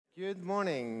Good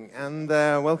morning and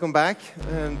welcome back.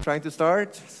 I'm trying to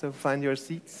start, so find your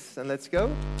seats and let's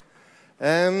go.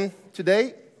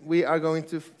 Today we are going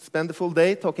to spend the full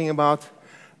day talking about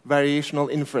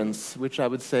variational inference, which I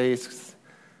would say is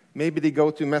maybe the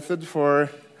go-to method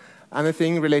for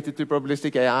anything related to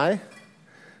probabilistic AI.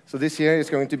 So this year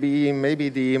is going to be maybe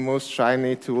the most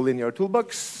shiny tool in your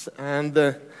toolbox,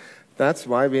 and that's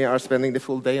why we are spending the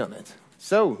full day on it.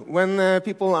 So when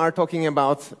people are talking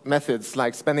about methods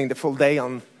like spending the full day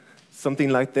on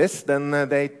something like this, then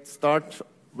they start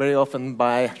very often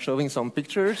by showing some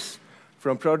pictures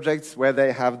from projects where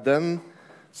they have done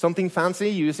something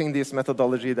fancy using this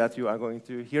methodology that you are going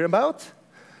to hear about.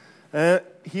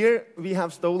 Here we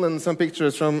have stolen some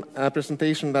pictures from a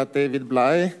presentation that David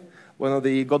Bly, one of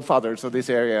the godfathers of this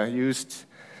area, used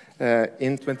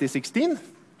in 2016.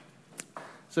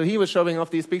 So he was showing off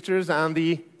these pictures, and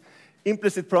the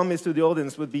implicit promise to the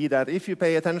audience would be that if you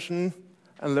pay attention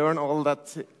and learn all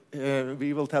that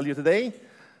we will tell you today,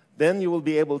 then you will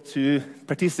be able to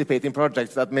participate in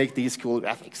projects that make these cool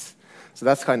graphics. So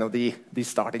that's kind of the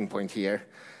starting point here.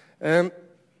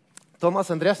 Thomas,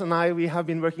 Andrés, and I, we have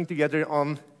been working together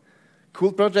on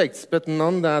cool projects, but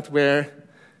none that were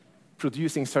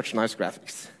producing such nice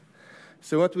graphics.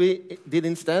 So what we did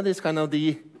instead is kind of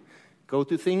the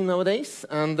go-to thing nowadays,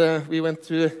 and we went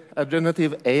to a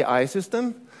generative AI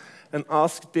system and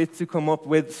asked it to come up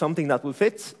with something that will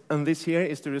fit, and this here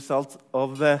is the result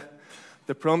of the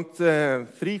prompt, 3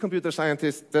 computer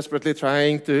scientists desperately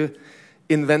trying to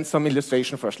invent some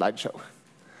illustration for a slideshow.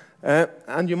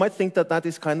 And you might think that that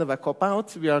is kind of a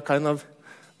cop-out. We are kind of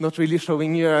not really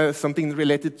showing you something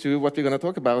related to what we're going to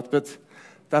talk about, but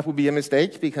that would be a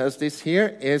mistake, because this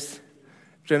here is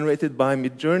generated by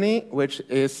Midjourney, which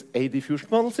is a diffusion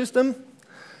model system.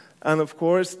 And of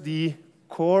course, the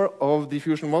core of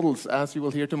diffusion models, as you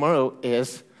will hear tomorrow,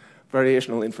 is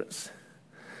variational inference.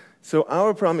 So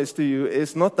our promise to you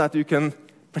is not that you can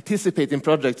participate in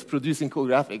projects producing cool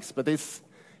graphics, but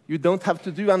you don't have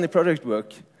to do any project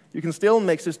work. You can still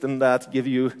make systems that give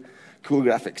you cool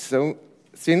graphics. So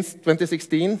since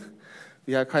 2016,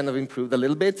 we have kind of improved a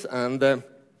little bit, and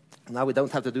now we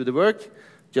don't have to do the work.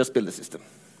 Just build a system.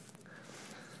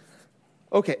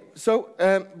 Okay, so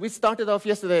we started off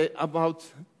yesterday about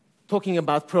talking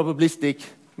about probabilistic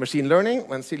machine learning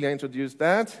when Celia introduced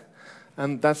that,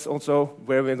 and that's also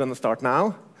where we're going to start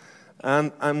now.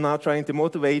 And I'm now trying to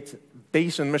motivate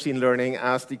Bayesian machine learning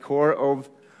as the core of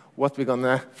what we're going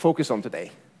to focus on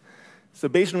today. So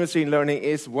Bayesian machine learning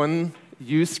is one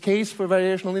use case for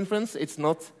variational inference. It's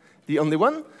not the only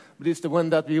one, but it's the one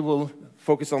that we will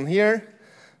focus on here.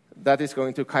 That is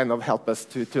going to kind of help us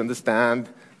to understand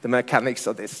the mechanics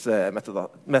of this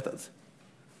method.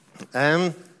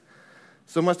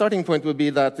 So my starting point would be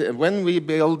that when we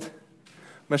build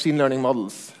machine learning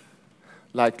models,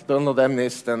 like download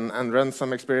MNIST and run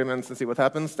some experiments and see what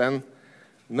happens, then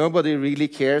nobody really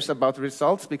cares about the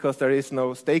results, because there is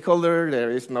no stakeholder, there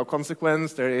is no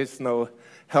consequence, there is no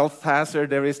health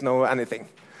hazard, there is no anything.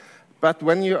 But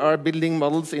when you are building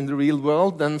models in the real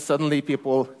world, then suddenly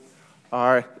people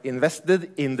are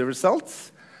invested in the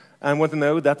results and want to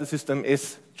know that the system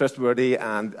is trustworthy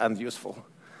and useful.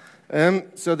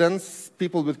 So then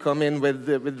people would come in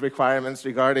with requirements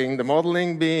regarding the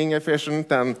modeling being efficient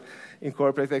and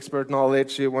incorporate expert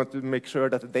knowledge. You want to make sure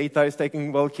that the data is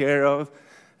taken well care of.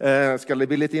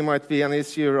 Scalability might be an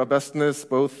issue, robustness,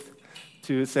 both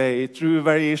to, say, true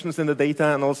variations in the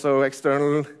data and also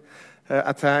external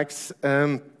attacks,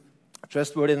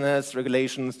 trustworthiness,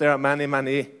 regulations. There are many,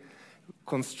 many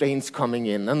constraints coming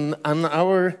in. And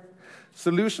our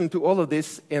solution to all of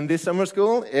this in this summer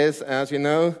school is, as you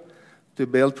know, to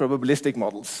build probabilistic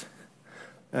models,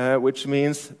 which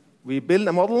means we build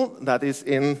a model that is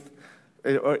in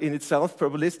itself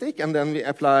probabilistic, and then we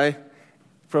apply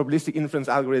probabilistic inference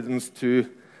algorithms to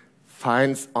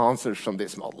find answers from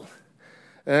this model.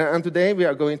 And today we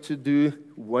are going to do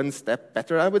one step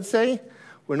better, I would say.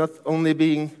 We're not only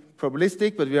being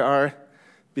probabilistic, but we are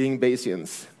being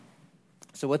Bayesians.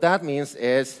 So what that means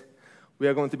is we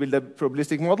are going to build a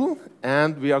probabilistic model,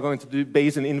 and we are going to do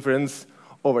Bayesian inference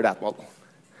over that model.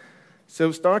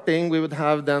 So starting, we would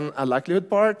have then a likelihood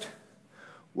part,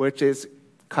 which is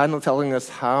kind of telling us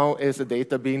how is the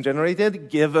data being generated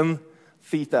given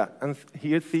theta. And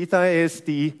here theta is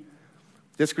the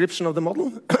description of the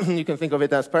model. You can think of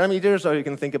it as parameters, or you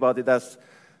can think about it as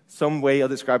some way of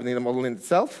describing the model in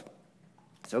itself.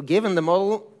 So given the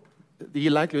model, the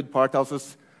likelihood part tells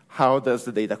us how does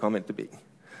the data come into being.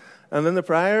 And then the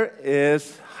prior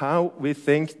is how we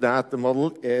think that the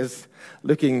model is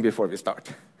looking before we start.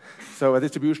 So a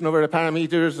distribution over the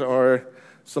parameters, or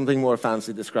something more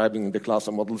fancy describing the class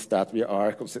of models that we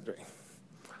are considering.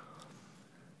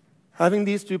 Having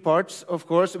these two parts, of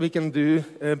course, we can do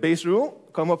a base rule,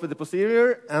 come up with the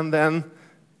posterior, and then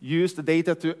use the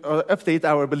data to update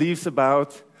our beliefs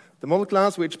about the model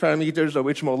class, which parameters or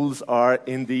which models are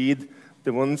indeed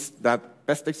the ones that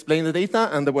best explain the data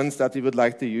and the ones that we would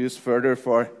like to use further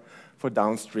for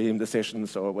downstream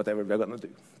decisions or whatever we're going to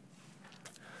do.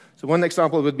 So one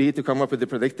example would be to come up with the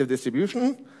predictive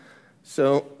distribution.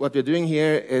 So what we're doing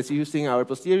here is using our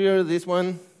posterior, this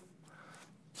one,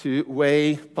 to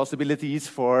weigh possibilities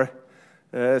for,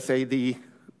 say, the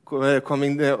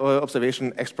coming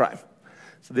observation x prime.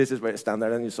 So this is very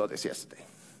standard, and you saw this yesterday.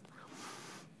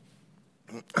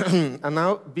 And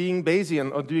now, being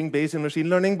Bayesian, or doing Bayesian machine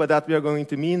learning, by that we are going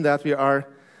to mean that we are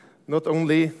not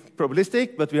only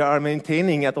probabilistic, but we are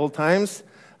maintaining at all times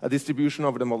a distribution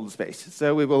over the model space.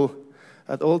 So we will,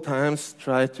 at all times,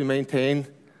 try to maintain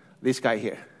this guy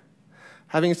here.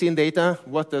 Having seen data,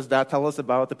 what does that tell us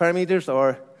about the parameters,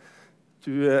 or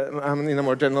in a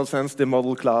more general sense, the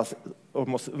model class, or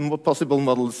possible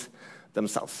models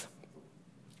themselves?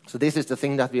 So this is the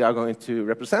thing that we are going to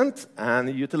represent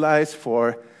and utilize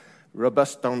for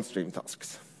robust downstream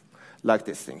tasks, like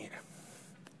this thing here.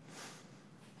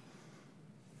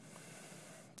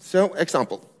 So,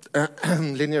 example,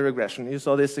 linear regression. You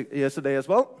saw this yesterday as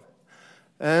well.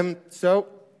 So,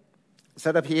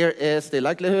 setup here is the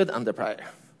likelihood and the prior.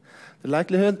 The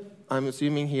likelihood, I'm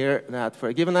assuming here that for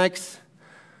a given x,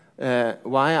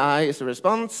 yi is a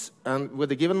response, and with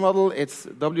the given model, it's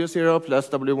w0 plus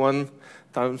w1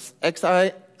 times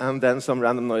xi, and then some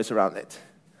random noise around it.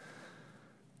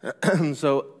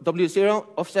 So w0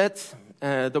 offset,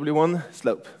 w1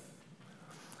 slope.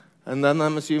 And then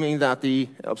I'm assuming that the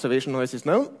observation noise is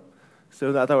known,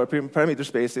 so that our parameter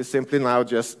space is simply now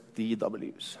just the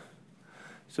w's.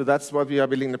 So that's what we are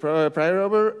building the prior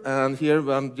over, and here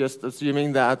I'm just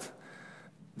assuming that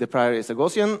the prior is a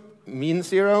Gaussian, mean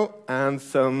 0, and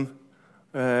some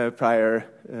prior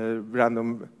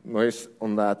random noise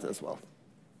on that as well.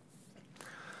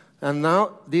 And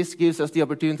now this gives us the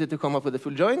opportunity to come up with a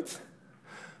full joint,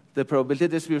 the probability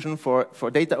distribution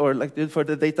for data, or like for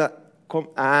the data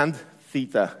and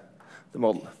theta, the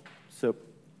model. So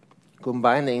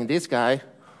combining this guy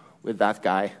with that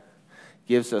guy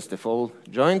gives us the full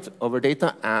joint over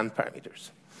data and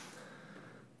parameters.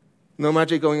 No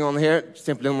magic going on here,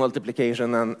 simply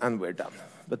multiplication, and we're done.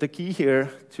 But the key here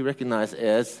to recognize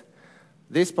is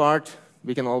this part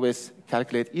we can always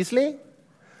calculate easily.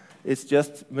 It's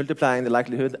just multiplying the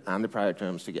likelihood and the prior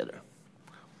terms together.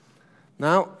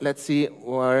 Now, let's see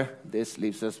where this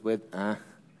leaves us with a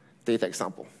data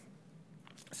example.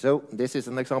 So this is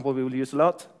an example we will use a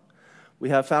lot. We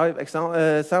have 5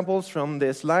 samples from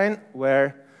this line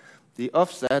where the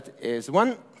offset is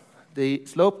 1, the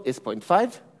slope is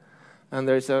 0.5, and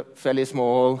there is a fairly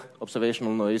small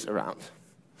observational noise around.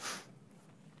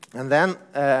 And then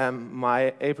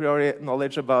my a priori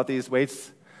knowledge about these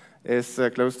weights is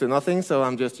close to nothing, so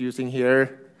I'm just using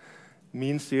here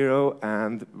mean 0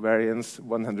 and variance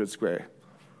 100 square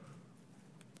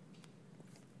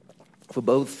for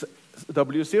both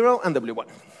W0 and W1.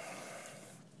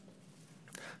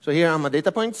 So here are my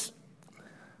data points.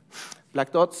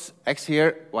 Black dots, X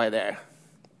here, Y there.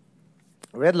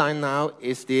 Red line now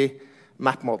is the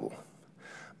map model.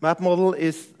 Map model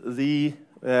is the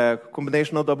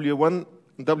combination of W0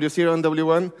 and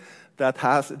W1 that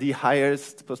has the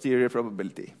highest posterior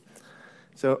probability.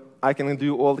 So I can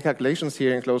do all the calculations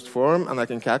here in closed form, and I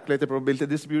can calculate the probability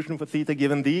distribution for theta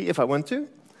given d if I want to.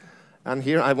 And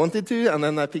here I wanted to, and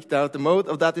then I picked out the mode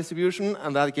of that distribution,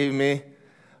 and that gave me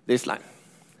this line.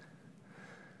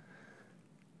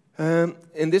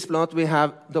 In this plot, we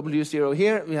have W0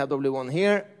 here, we have W1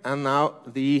 here, and now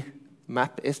the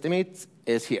map estimate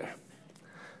is here.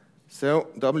 So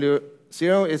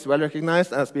W0 is well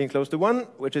recognized as being close to 1,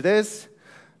 which it is,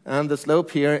 and the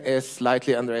slope here is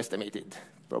slightly underestimated,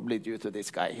 probably due to this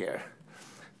guy here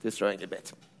destroying a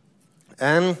bit.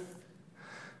 And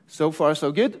so far,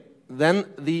 so good. Then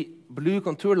the blue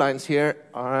contour lines here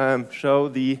show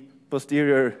the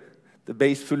posterior,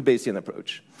 the full Bayesian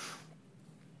approach.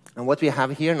 And what we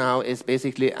have here now is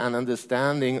basically an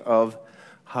understanding of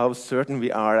how certain we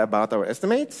are about our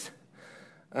estimates,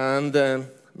 and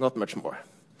not much more.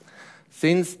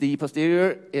 Since the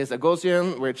posterior is a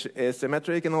Gaussian, which is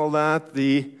symmetric and all that,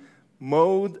 the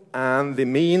mode and the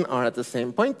mean are at the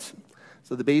same point.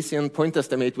 So the Bayesian point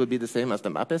estimate will be the same as the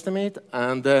map estimate,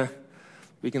 and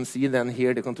we can see then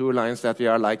here the contour lines that we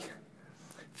are like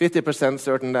 50%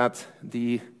 certain that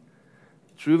the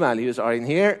true values are in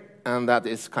here, and that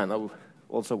is kind of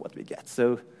also what we get.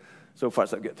 So far,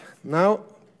 so good. Now,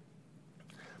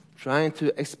 trying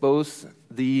to expose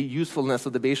the usefulness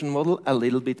of the Bayesian model a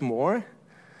little bit more.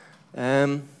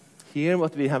 Here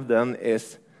what we have done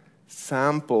is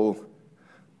sample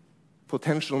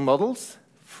potential models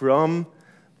from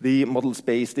the model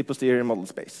space, the posterior model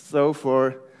space. So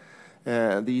for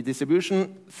the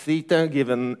distribution theta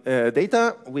given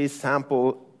data, we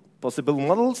sample possible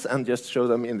models and just show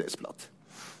them in this plot.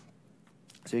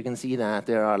 So you can see that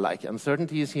there are like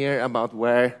uncertainties here about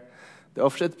where the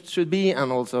offset should be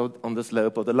and also on the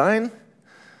slope of the line.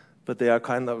 But they are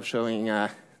kind of showing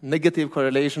a negative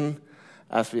correlation,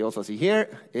 as we also see here.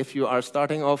 If you are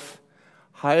starting off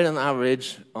higher than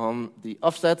average on the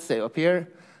offset, say up here,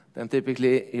 then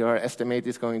typically your estimate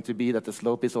is going to be that the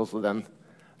slope is also then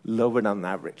lower than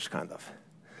average, kind of.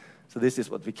 So this is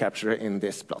what we capture in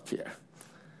this plot here.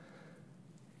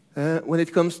 When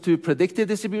it comes to predictive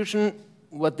distribution,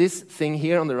 what this thing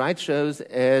here on the right shows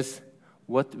is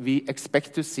what we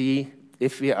expect to see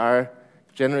if we are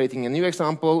generating a new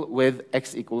example with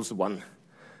x equals 1.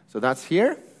 So that's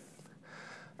here.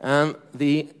 And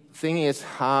the thing is,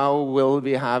 how will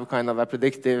we have kind of a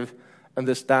predictive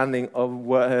understanding of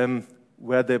why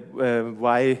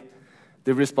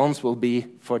the response will be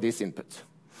for this input?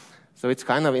 So it's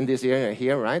kind of in this area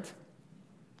here, right?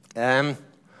 And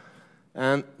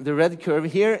the red curve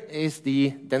here is the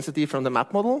density from the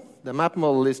map model. The map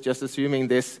model is just assuming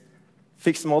this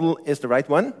fixed model is the right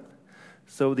one.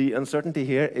 So the uncertainty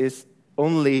here is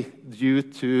only due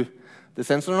to the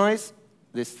sensor noise,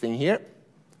 this thing here.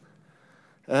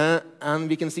 And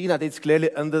we can see that it's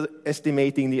clearly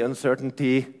underestimating the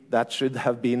uncertainty that should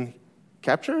have been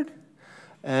captured.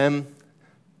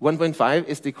 1.5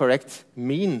 is the correct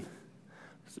mean,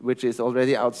 which is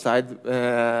already outside,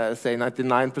 say,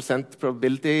 99%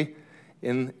 probability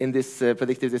in this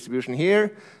predictive distribution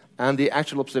here. And the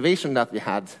actual observation that we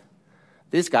had,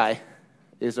 this guy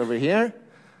is over here,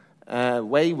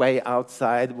 way, way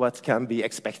outside what can be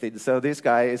expected. So this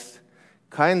guy is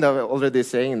kind of already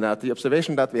saying that the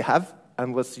observation that we have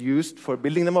and was used for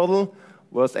building the model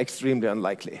was extremely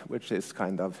unlikely, which is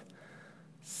kind of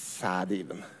sad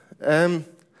even.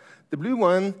 The blue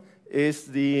one is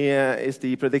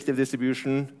the predictive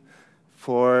distribution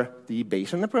for the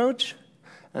Bayesian approach.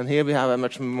 And here we have a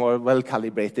much more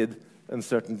well-calibrated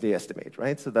uncertainty estimate,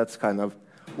 right? So that's kind of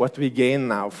what we gain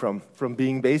now from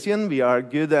being Bayesian. We are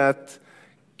good at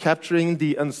capturing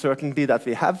the uncertainty that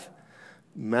we have.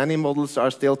 Many models are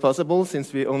still possible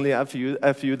since we only have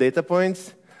a few data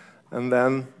points. And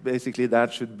then basically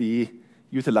that should be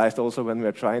utilized also when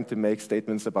we're trying to make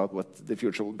statements about what the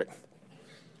future will bring.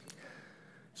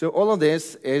 So all of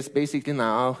this is basically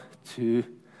now to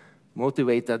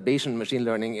motivate that Bayesian machine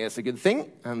learning is a good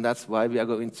thing, and that's why we are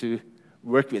going to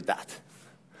work with that.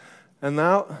 And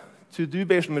now, to do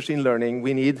Bayesian machine learning,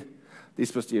 we need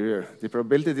this posterior, the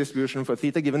probability distribution for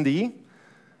theta given d.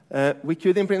 We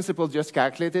could, in principle, just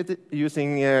calculate it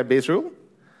using Bayes' rule,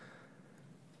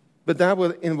 but that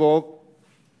would involve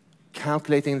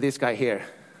calculating this guy here,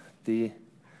 the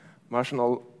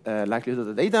marginal likelihood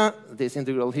of the data. This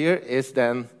integral here is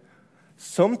then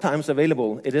sometimes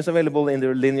available. It is available in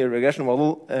the linear regression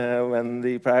model when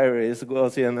the prior is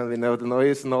Gaussian and we know the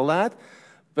noise and all that.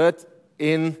 But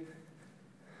in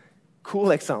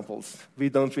cool examples, we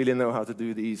don't really know how to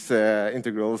do these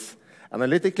integrals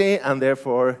analytically, and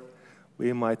therefore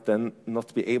we might then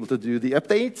not be able to do the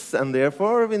updates, and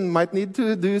therefore we might need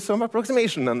to do some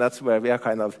approximation, and that's where we are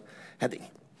kind of heading.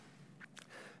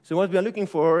 So what we are looking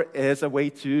for is a way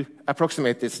to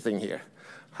approximate this thing here.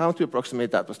 How to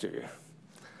approximate that posterior.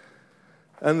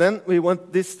 And then we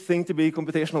want this thing to be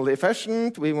computationally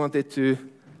efficient. We want it to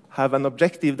have an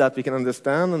objective that we can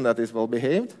understand and that is well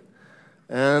behaved.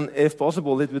 And if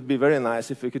possible, it would be very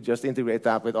nice if we could just integrate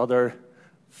that with other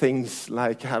things,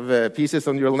 like have pieces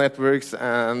on neural networks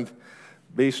and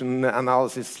Bayesian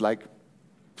analysis, like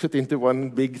put into one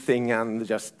big thing and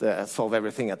just solve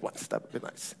everything at once. That would be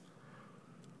nice.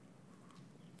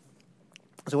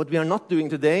 So what we are not doing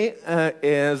today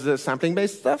is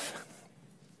sampling-based stuff.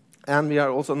 And we are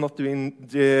also not doing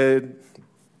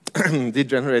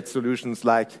degenerate solutions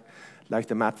like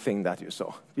the map thing that you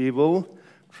saw. We will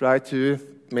try to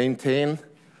maintain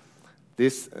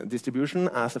this distribution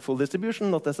as a full distribution,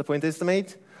 not as a point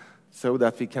estimate, so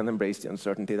that we can embrace the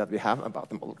uncertainty that we have about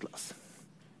the model class.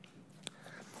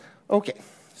 Okay,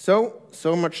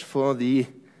 so much for the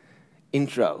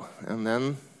intro. And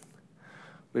then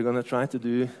we're going to try to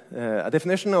do a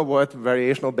definition of what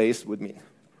variational Bayes would mean.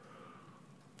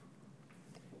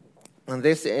 And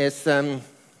this is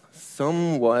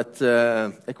somewhat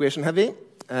equation heavy.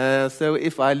 So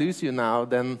if I lose you now,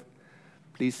 then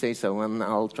please say so, and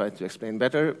I'll try to explain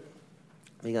better.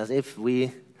 Because if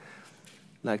we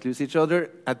like lose each other.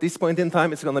 At this point in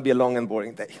time, it's going to be a long and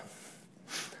boring day.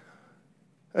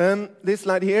 This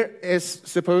slide here is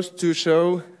supposed to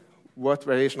show what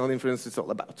variational inference is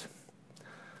all about.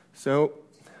 So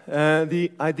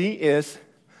the idea is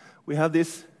we have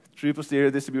this true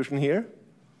posterior distribution here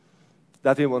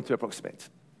that we want to approximate.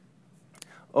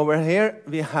 Over here,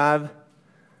 we have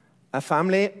a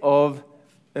family of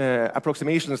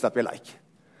approximations that we like.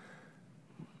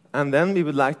 And then we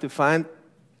would like to find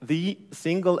the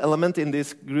single element in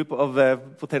this group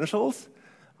of potentials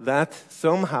that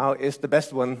somehow is the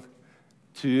best one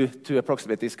to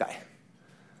approximate this guy.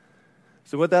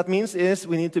 So what that means is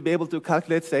we need to be able to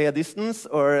calculate, say, a distance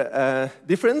or a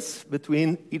difference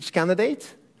between each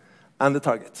candidate and the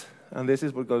target. And this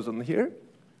is what goes on here.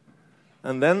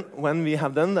 And then when we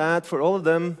have done that for all of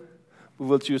them, we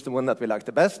will choose the one that we like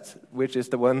the best, which is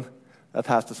the one that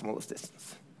has the smallest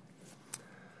distance.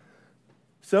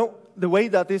 So the way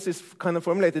that this is kind of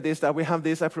formulated is that we have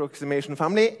this approximation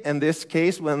family. In this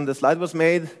case, when the slide was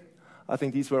made, I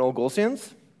think these were all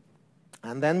Gaussians.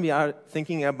 And then we are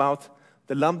thinking about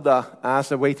the lambda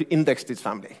as a way to index this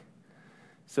family.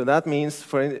 So that means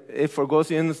if for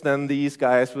Gaussians, then these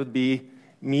guys would be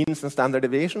means and standard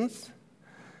deviations.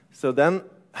 So then,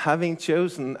 having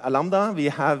chosen a lambda, we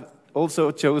have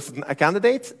also chosen a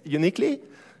candidate uniquely.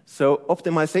 So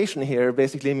optimization here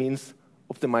basically means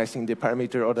optimizing the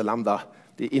parameter or the lambda,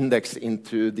 the index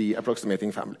into the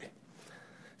approximating family.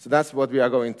 So that's what we are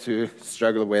going to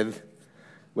struggle with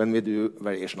when we do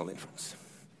variational inference.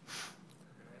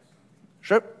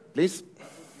 Sure, please.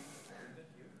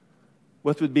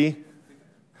 What would be?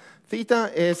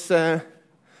 Theta is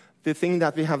the thing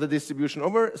that we have the distribution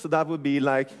over, so that would be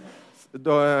like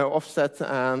the offset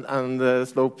and the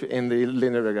slope in the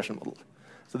linear regression model.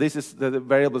 So this is the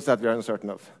variables that we are uncertain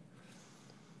of.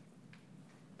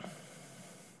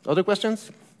 Other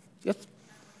questions? Yes?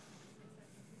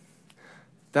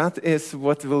 That is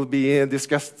what will be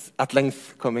discussed at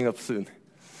length coming up soon.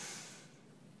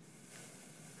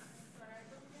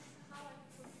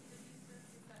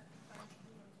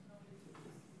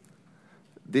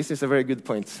 This is a very good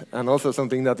point, and also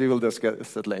something that we will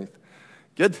discuss at length.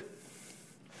 Good.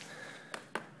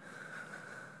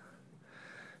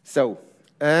 So,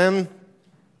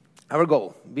 our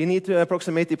goal, we need to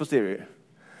approximate the posterior.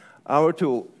 Our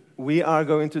tool, we are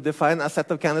going to define a set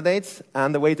of candidates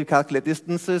and a way to calculate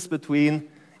distances between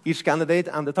each candidate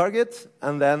and the target,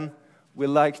 and then we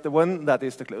like the one that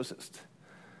is the closest.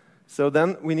 So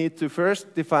then we need to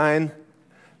first define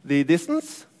the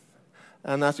distance,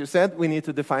 and as you said, we need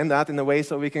to define that in a way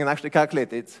so we can actually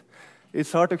calculate it.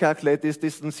 It's hard to calculate this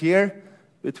distance here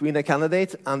between a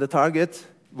candidate and the target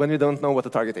when we don't know what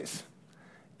the target is.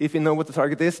 If we know what the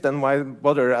target is, then why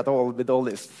bother at all with all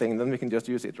this thing? Then we can just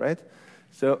use it, right?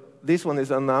 So this one is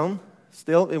unknown.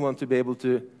 Still, we want to be able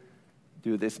to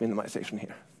do this minimization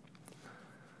here.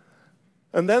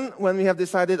 And then when we have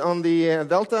decided on the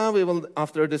delta, we will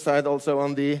after decide also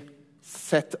on the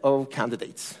set of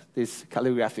candidates, this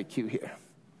calligraphic queue here.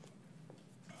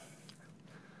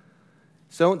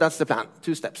 So that's the plan,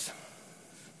 2 steps.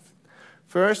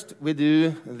 First, we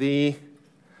do the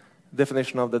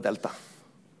definition of the delta.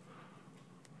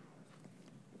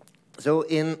 So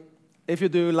if you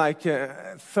do like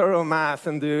thorough math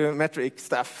and do metric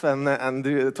stuff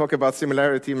and talk about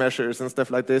similarity measures and stuff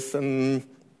like this and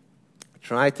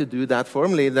try to do that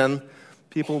formally, then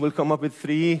people will come up with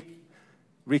 3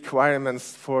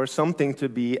 requirements for something to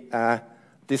be a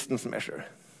distance measure.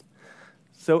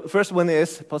 So the first one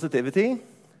is positivity,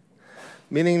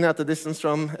 meaning that the distance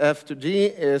from F to G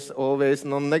is always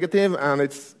non-negative, and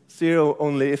it's 0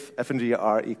 only if F and G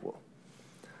are equal.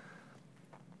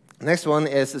 Next one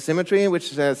is symmetry,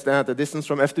 which says that the distance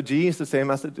from F to G is the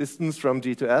same as the distance from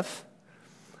G to F.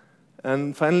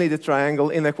 And finally, the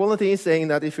triangle inequality, saying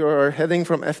that if you're heading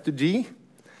from F to G,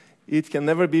 it can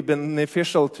never be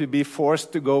beneficial to be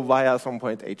forced to go via some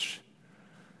point H.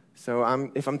 So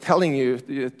if I'm telling you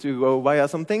to go via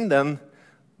something, then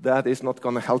that is not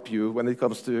going to help you when it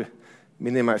comes to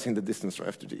minimizing the distance from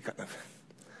F to G, kind of.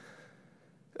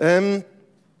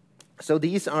 So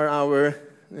these are our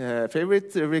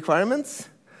favorite requirements.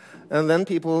 And then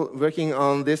people working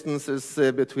on distances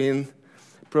between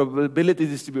probability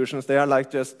distributions, they are like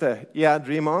just, yeah,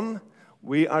 dream on.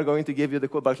 We are going to give you the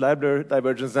Kullback-Leibler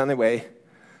divergence anyway,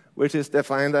 which is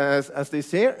defined as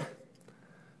this here.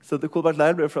 So the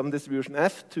Kullback-Leibler from distribution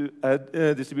F to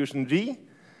distribution G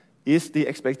is the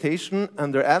expectation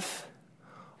under F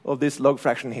of this log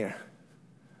fraction here.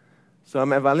 So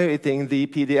I'm evaluating the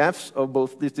PDFs of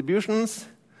both distributions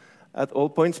at all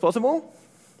points possible,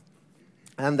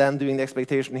 and then doing the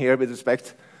expectation here with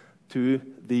respect to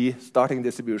the starting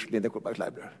distribution in the Kullback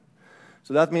library.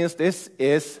 So that means this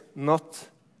is not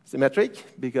symmetric,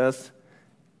 because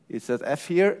it says F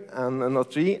here and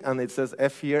not G, and it says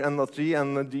F here and not G,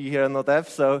 and G here and not F.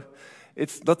 So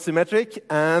it's not symmetric,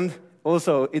 and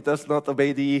also it does not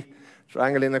obey the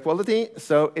triangle inequality,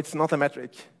 so it's not a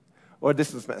metric or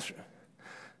distance measure.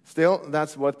 Still,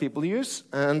 that's what people use,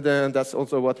 and that's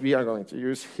also what we are going to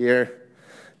use here,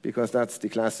 because that's the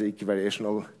classic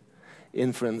variational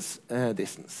inference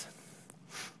distance.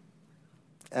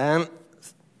 And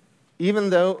even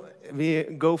though we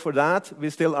go for that, we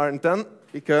still aren't done,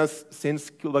 because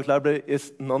since Kullback library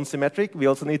is non-symmetric, we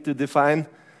also need to define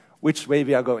which way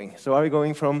we are going. So are we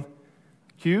going from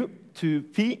Q to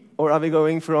P, or are we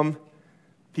going from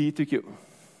P to Q?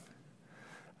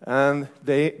 And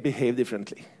they behave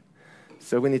differently.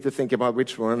 So we need to think about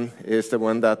which one is the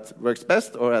one that works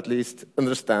best, or at least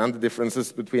understand the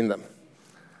differences between them.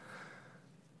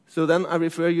 So then I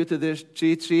refer you to the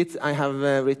cheat sheet I have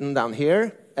written down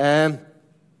here.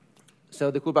 So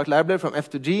the Kullback library from F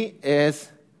to G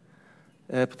is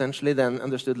potentially then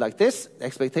understood like this: the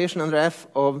expectation under F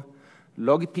of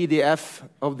log PDF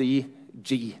of the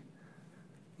G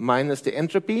minus the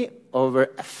entropy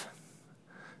over F.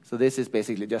 So this is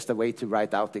basically just a way to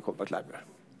write out the Kullback library.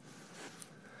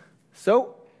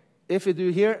 So if we do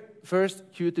here first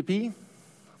Q to P,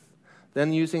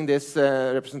 then using this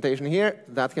representation here,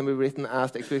 that can be written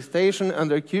as the expectation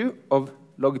under Q of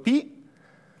log P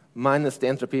minus the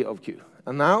entropy of Q.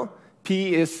 And now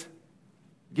P is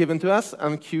given to us,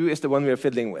 and Q is the one we are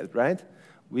fiddling with, right?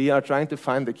 We are trying to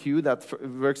find the Q that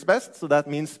works best, so that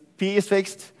means P is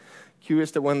fixed, Q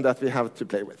is the one that we have to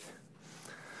play with.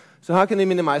 So how can we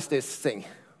minimize this thing?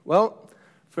 Well,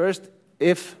 first,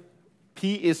 if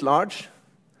P is large,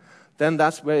 then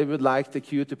that's where we would like the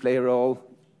Q to play a role,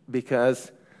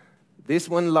 because this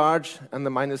one large and the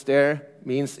minus there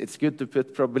means it's good to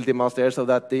put probability mass there so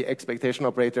that the expectation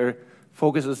operator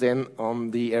focuses in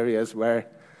on the areas where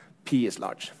P is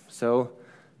large. So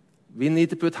we need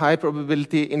to put high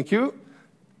probability in Q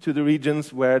to the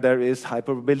regions where there is high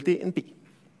probability in P.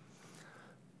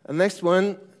 The next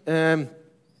one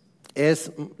is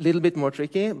a little bit more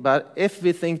tricky, but if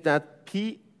we think that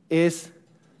P is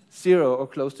 0 or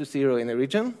close to 0 in a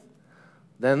region,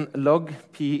 then log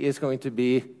P is going to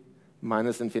be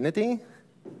minus infinity.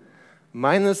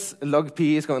 Minus log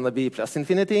P is going to be plus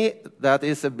infinity. That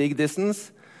is a big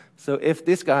distance. So if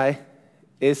this guy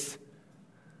is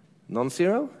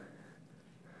non-zero,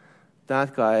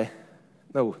 that guy,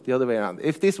 no, the other way around.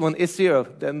 If this one is 0,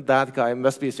 then that guy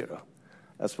must be 0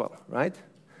 as well, right?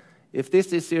 If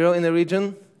this is 0 in a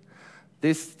region,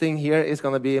 this thing here is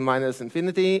going to be minus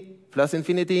infinity, plus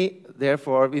infinity.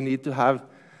 Therefore, we need to have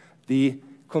the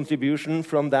contribution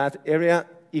from that area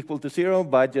equal to 0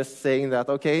 by just saying that,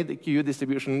 okay, the Q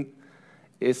distribution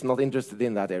is not interested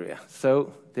in that area.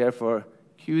 So therefore,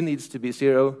 Q needs to be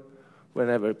 0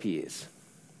 whenever P is.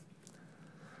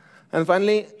 And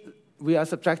finally, we are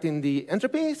subtracting the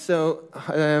entropy. So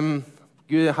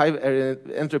high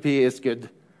entropy is good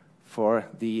for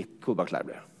the Kullback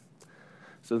library.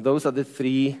 So those are the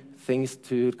three things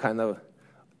to kind of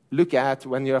look at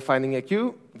when you're finding a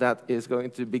Q that is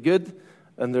going to be good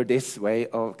under this way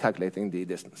of calculating the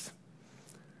distance.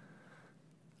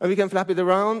 And we can flap it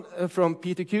around from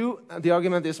P to Q. The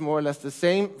argument is more or less the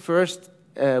same. First,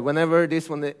 whenever this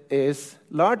one is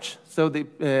large, so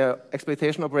the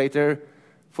expectation operator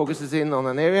focuses in on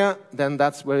an area, then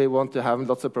that's where we want to have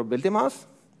lots of probability mass.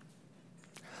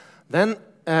 Then,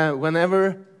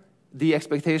 whenever the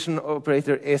expectation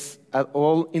operator is at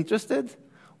all interested,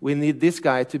 we need this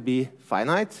guy to be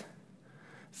finite.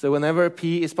 So whenever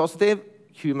P is positive,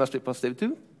 Q must be positive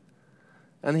too.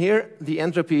 And here, the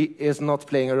entropy is not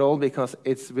playing a role because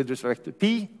it's with respect to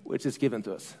P, which is given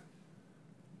to us.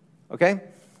 Okay?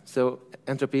 So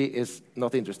entropy is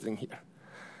not interesting here.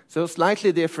 So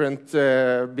slightly different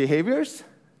behaviors.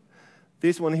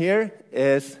 This one here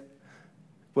is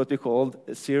what we call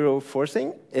zero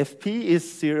forcing. If P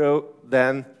is 0,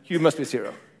 then Q must be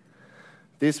 0.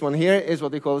 This one here is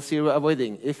what we call zero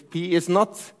avoiding. If P is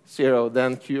not 0,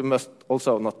 then Q must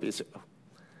also not be 0.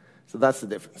 So that's the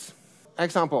difference.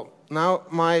 Example. Now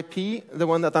my P, the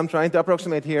one that I'm trying to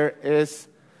approximate here, is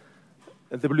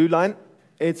the blue line.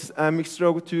 It's a mixture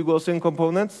of two Gaussian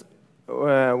components,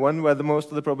 one where the most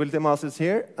of the probability mass is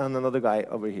here, and another guy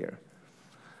over here.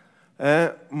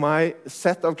 My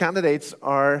set of candidates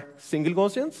are single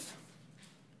Gaussians.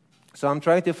 So I'm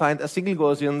trying to find a single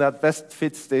Gaussian that best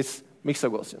fits this mix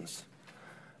of Gaussians.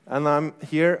 And I'm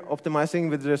here optimizing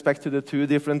with respect to the two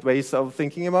different ways of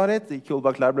thinking about it. The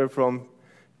Kullback library from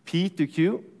P to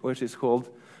Q, which is called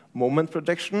moment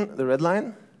projection, the red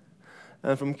line,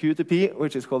 and from Q to P,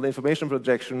 which is called information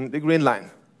projection, the green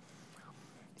line.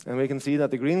 And we can see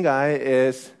that the green guy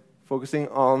is focusing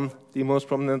on the most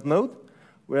prominent node,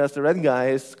 whereas the red guy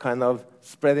is kind of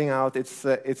spreading out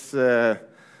its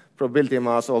probability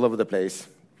mass all over the place,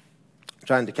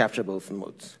 trying to capture both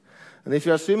modes. And if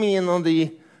you are zooming in on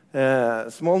the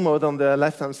small mode on the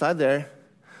left-hand side there,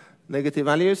 negative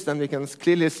values, then we can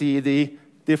clearly see the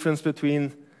difference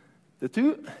between the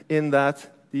two in that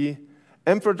the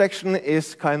M projection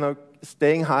is kind of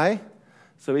staying high,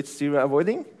 so it's zero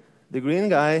avoiding. The green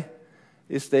guy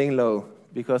is staying low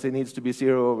because it needs to be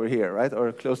zero over here, right,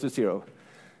 or close to zero.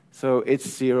 So it's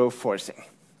zero forcing.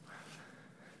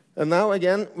 And now,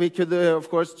 again, we could, of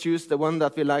course, choose the one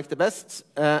that we like the best,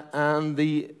 and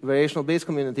the variational base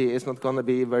community is not going to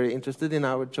be very interested in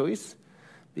our choice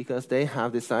because they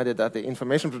have decided that the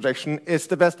information projection is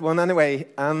the best one anyway,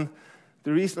 and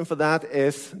the reason for that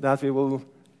is that we will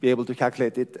be able to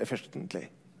calculate it efficiently.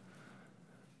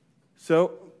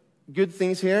 So, good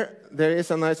things here. There is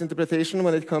a nice interpretation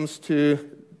when it comes to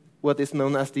what is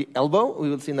known as the elbow. We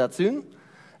will see that soon.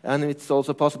 And it's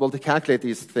also possible to calculate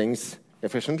these things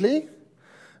efficiently.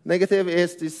 Negative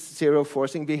is this zero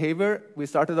forcing behavior. We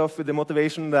started off with the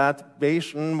motivation that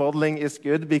Bayesian modeling is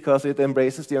good because it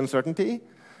embraces the uncertainty.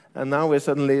 And now we're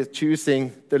suddenly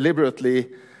choosing deliberately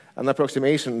an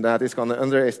approximation that is going to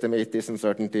underestimate this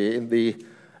uncertainty in the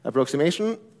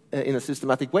approximation in a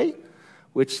systematic way,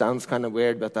 which sounds kind of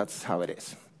weird, but that's how it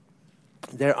is.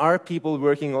 There are people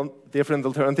working on different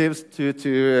alternatives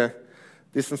to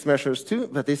distance measures too,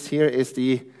 but this here is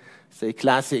the, say,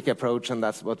 classic approach, and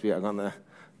that's what we are going to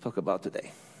talk about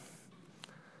today.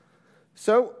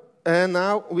 So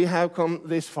now we have come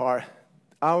this far.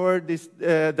 Our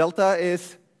delta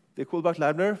is the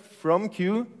Kullback-Leibler from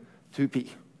Q to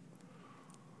P.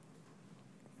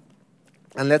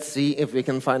 And let's see if we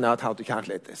can find out how to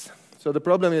calculate this. So the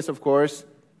problem is, of course,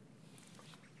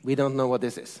 we don't know what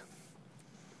this is.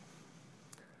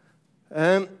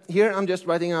 Here I'm just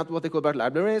writing out what the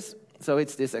Kullback-Leibler is. So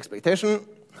it's this expectation.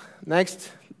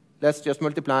 Next, let's just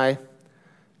multiply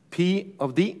P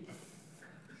of D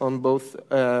on both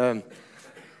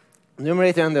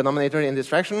numerator and denominator in this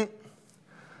fraction.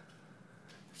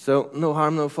 So no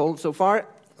harm, no foul so far.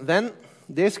 Then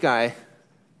this guy,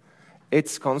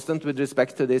 it's constant with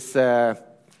respect to this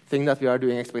thing that we are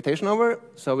doing expectation over,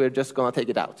 so we're just going to take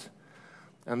it out.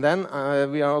 And then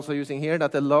we are also using here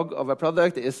that the log of a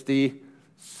product is the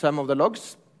sum of the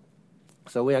logs.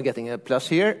 So we are getting a plus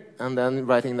here, and then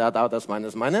writing that out as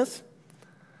minus minus.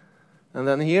 And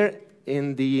then here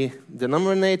in the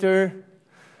denominator,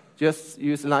 just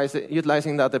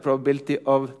utilizing that the probability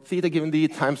of theta given d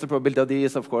times the probability of d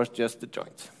is, of course, just the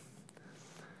joint.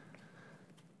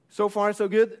 So far, so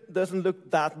good. Doesn't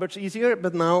look that much easier,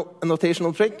 but now a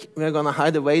notational trick. We're going to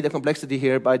hide away the complexity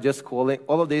here by just calling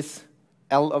all of this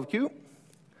L of Q.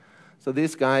 So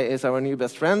this guy is our new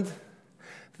best friend,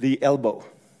 the elbow.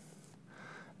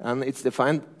 And it's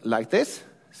defined like this.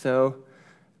 So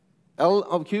L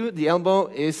of Q, the elbow,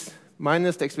 is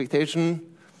minus the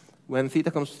expectation when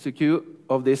theta comes to Q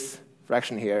of this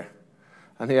fraction here.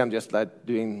 And here I'm just like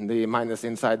doing the minus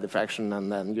inside the fraction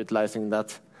and then utilizing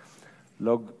that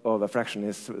log of a fraction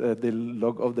is the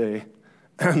log of the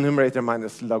numerator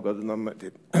minus log of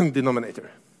the denominator.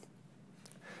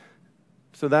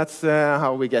 So that's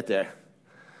how we get there.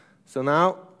 So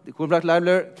now the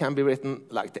Kullback-Leibler can be written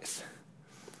like this.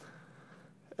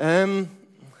 And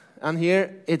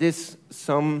here it is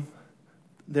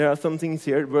there are some things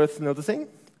here worth noticing.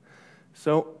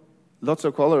 So lots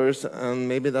of colors, and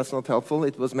maybe that's not helpful.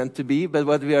 It was meant to be, but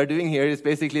what we are doing here is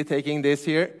basically taking this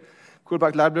here.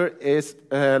 Kullback-Leibler is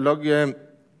log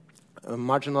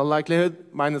marginal likelihood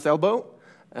minus elbow,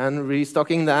 and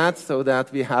restocking that so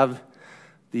that we have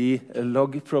the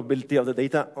log probability of the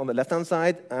data on the left-hand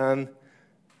side and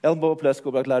elbow plus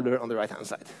Kullback-Leibler on the right-hand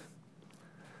side.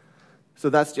 So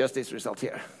that's just this result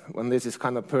here, when this is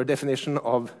kind of per definition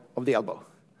of the elbow.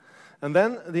 And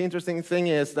then the interesting thing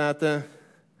is that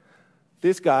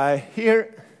this guy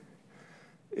here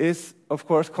is, of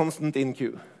course, constant in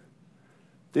Q.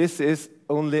 This is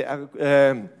only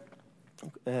a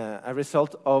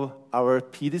result of our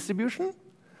P distribution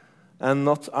and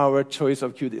not our choice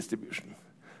of Q distribution.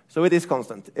 So it is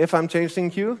constant. If I'm changing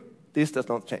Q, this does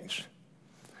not change.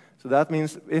 So that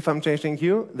means if I'm changing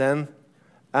Q, then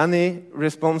any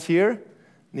response here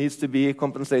needs to be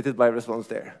compensated by a response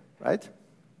there, right?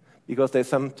 Because they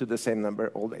sum to the same number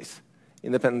always,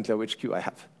 independently of which Q I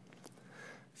have.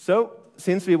 So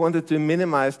since we wanted to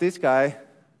minimize this guy,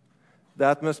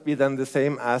 that must be then the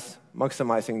same as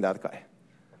maximizing that guy.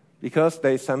 Because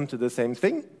they sum to the same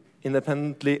thing,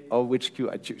 independently of which Q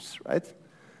I choose, right?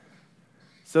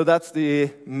 So that's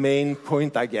the main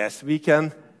point, I guess. We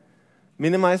can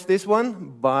minimize this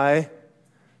one by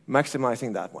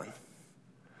maximizing that one.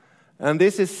 And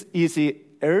this is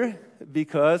easier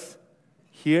because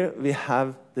here we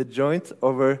have the joint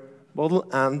over model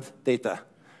and data.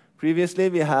 Previously,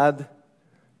 we had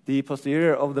the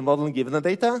posterior of the model given the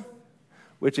data,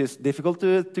 which is difficult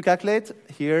to calculate.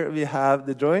 Here we have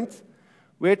the joint,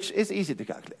 which is easy to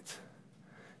calculate.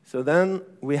 So then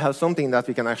we have something that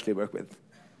we can actually work with.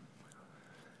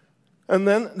 And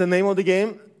then the name of the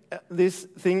game, this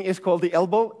thing is called the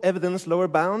elbow, evidence lower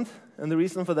bound. And the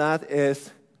reason for that is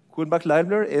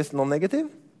Kullback-Leibler is non-negative.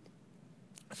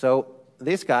 So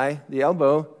this guy, the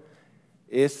elbow,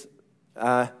 is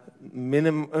a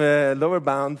lower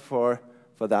bound for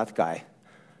that guy.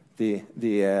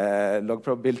 The log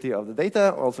probability of the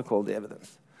data, also called the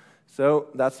evidence. So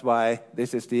that's why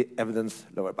this is the evidence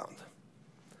lower bound.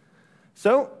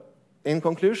 So in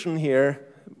conclusion here,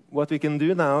 what we can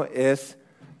do now is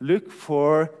look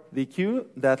for the Q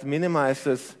that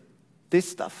minimizes this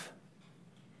stuff.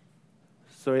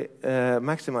 Sorry,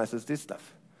 maximizes this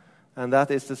stuff. And that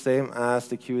is the same as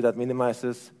the Q that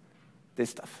minimizes this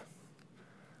stuff.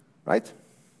 Right?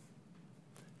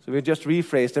 So we just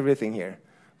rephrased everything here.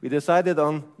 We decided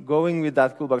on going with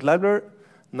that Kullback-Leibler.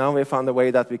 Now we found a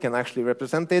way that we can actually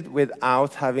represent it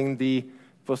without having the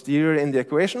posterior in the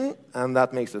equation, and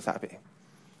that makes us happy.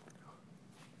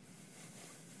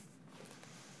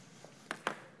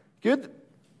 Good.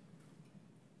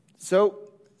 So,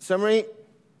 summary.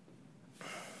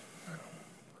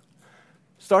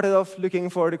 Started off looking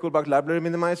for the Kullback-Leibler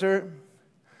minimizer,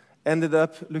 ended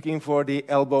up looking for the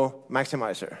elbow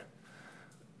maximizer.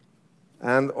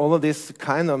 And all of this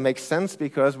kind of makes sense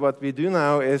because what we do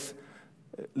now is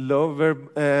lower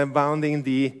bounding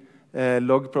the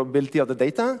log probability of the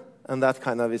data, and that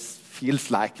kind of feels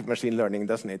like machine learning,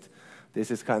 doesn't it? This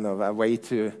is kind of a way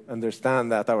to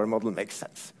understand that our model makes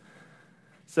sense.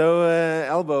 So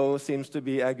elbow seems to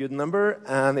be a good number,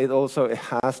 and it also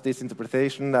has this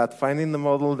interpretation that finding the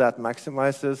model that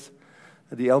maximizes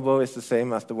the elbow is the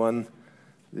same as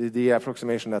the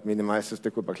approximation that minimizes the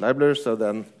Kullback-Leibler, so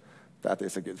then that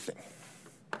is a good thing.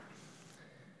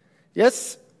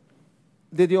 Yes?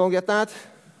 Did you all get that?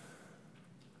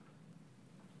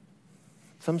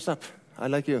 Thumbs up. I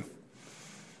like you.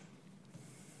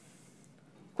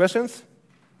 Questions?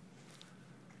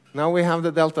 Now we have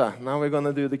the delta. Now we're going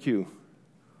to do the Q.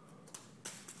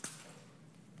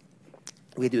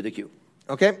 We do the Q.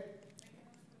 Okay?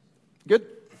 Good.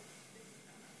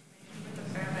 The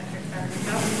parametric family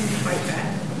is quite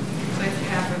bad. So if you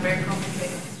have a very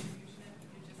complicated distribution,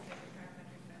 you just take the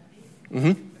parametric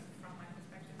family. Mm-hmm. From my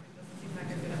perspective, it doesn't seem like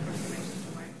a good approximation.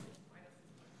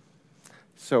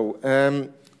 So why So does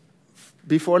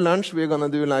before lunch, we're going to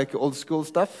do like old school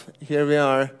stuff. Here we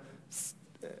are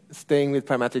staying with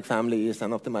parametric families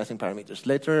and optimizing parameters.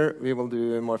 Later, we will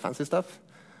do more fancy stuff.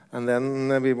 And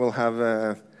then we will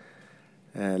have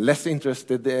less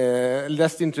interest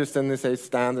in, say,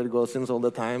 standard Gaussians all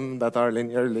the time that are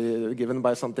linearly given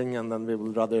by something, and then we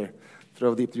will rather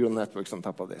throw deep neural networks on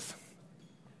top of this.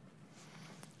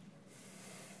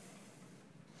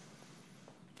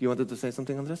 You wanted to say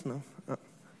something, Andrés? No? Oh.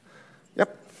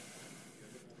 Yep.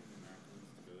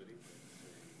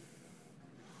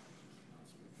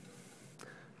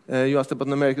 You asked about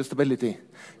numerical stability.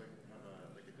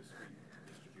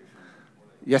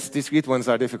 Yes, discrete ones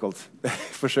are difficult,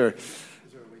 for sure. Is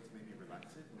there a way to maybe relax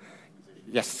it?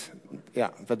 Yes, yeah,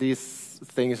 but these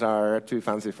things are too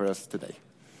fancy for us today.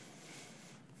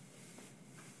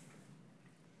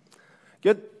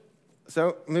 Good.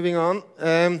 So moving on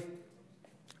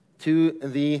to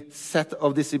the set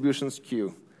of distributions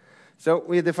Q. So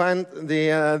we defined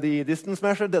the distance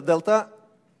measure, the delta,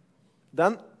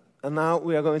 done. And now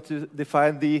we are going to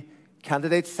define the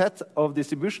candidate set of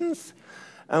distributions.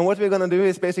 And what we're going to do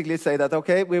is basically say that,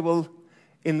 okay, we will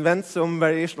invent some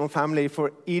variational family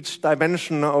for each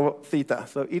dimension of theta.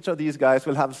 So each of these guys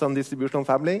will have some distributional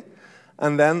family.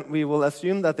 And then we will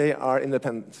assume that they are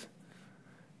independent.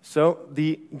 So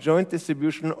the joint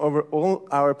distribution over all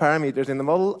our parameters in the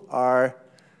model are,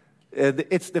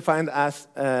 it's defined as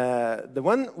the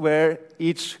one where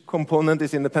each component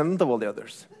is independent of all the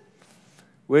others,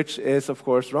 which is, of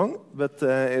course, wrong, but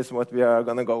is what we are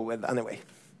going to go with anyway.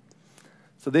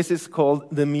 So this is called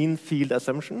the mean field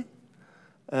assumption.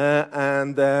 Yeah,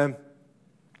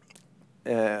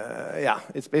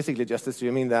 it's basically just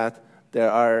assuming that there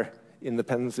are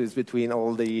independencies between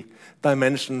all the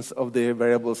dimensions of the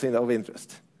variables of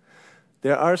interest.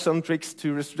 There are some tricks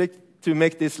to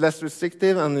make this less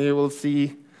restrictive, and you will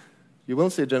see You will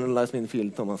see generalized mean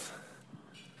field, Thomas.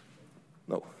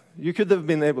 No. You could have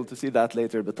been able to see that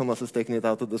later, but Thomas has taken it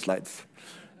out of the slides.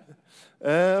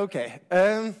 Okay.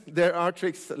 There are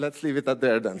tricks. Let's leave it at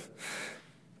there then.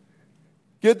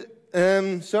 Good.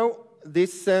 So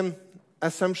this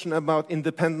assumption about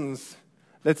independence,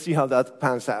 let's see how that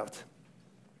pans out.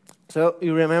 So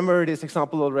you remember this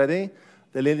example already,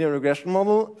 the linear regression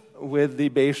model with the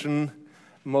Bayesian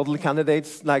model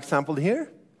candidates like sampled here,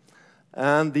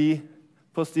 and the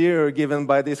posterior given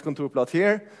by this contour plot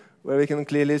here, where we can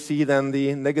clearly see then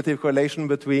the negative correlation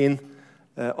between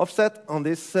offset on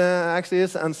this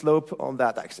axis and slope on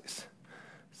that axis.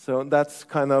 So that's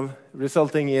kind of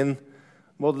resulting in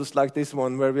models like this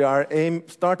one, where we are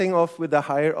starting off with a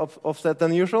higher offset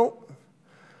than usual,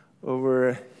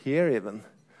 over here even.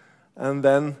 And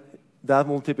then that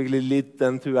will typically lead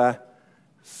then to a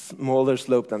smaller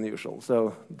slope than usual.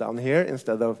 So down here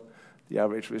instead of the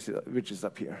average, which is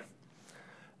up here.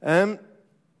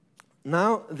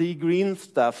 Now the green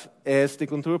stuff is the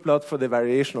contour plot for the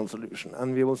variational solution.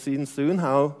 And we will see soon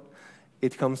how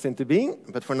it comes into being.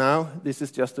 But for now, this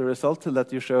is just a result to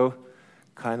let you show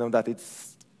kind of that it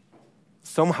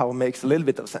somehow makes a little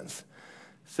bit of sense.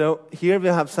 So here we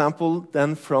have sampled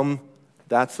then from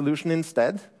that solution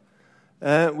instead.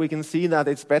 We can see that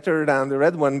it's better than the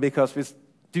red one because we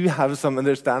do have some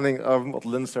understanding of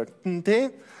model uncertainty.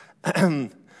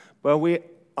 But we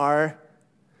are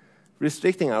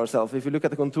restricting ourselves. If you look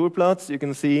at the contour plots, you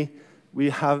can see we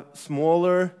have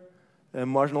smaller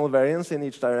marginal variance in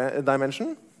each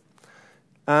dimension.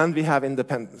 And we have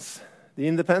independence. The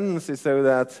independence is so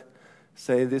that,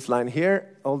 say, this line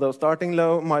here, although starting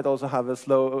low, might also have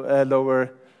a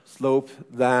lower slope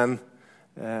than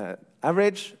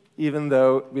average, even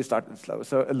though we started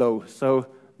low, so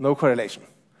no correlation.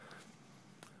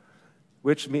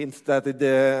 Which means that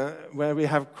when we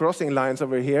have crossing lines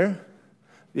over here,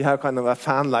 we have kind of a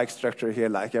fan-like structure here,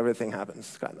 like everything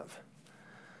happens, kind of.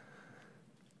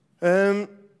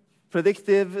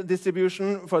 Predictive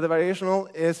distribution for the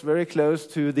variational is very close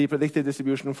to the predictive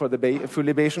distribution for the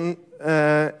fully Bayesian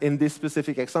in this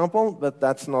specific example, but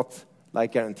that's not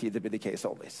like guaranteed to be the case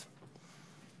always.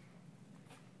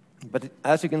 But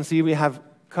as you can see, we have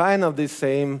kind of the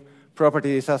same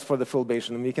properties as for the full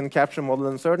Bayesian. We can capture model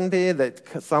uncertainty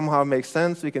that somehow makes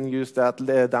sense. We can use that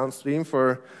downstream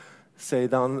for, say,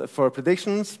 for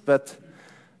predictions, but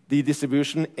the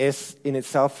distribution is in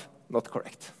itself not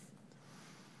correct.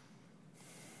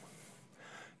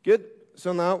 Good.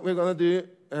 So now we're going to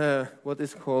do what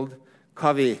is called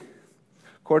CAVI,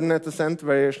 coordinate descent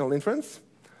variational inference.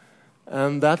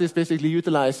 And that is basically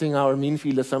utilizing our mean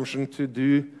field assumption to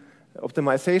do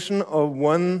optimization of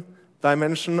one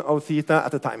dimension of theta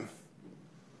at a time.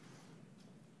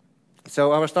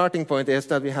 So our starting point is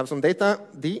that we have some data,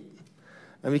 d,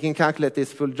 and we can calculate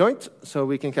this full joint, so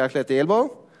we can calculate the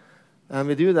elbow. And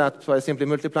we do that by simply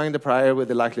multiplying the prior with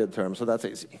the likelihood term, so that's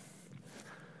easy.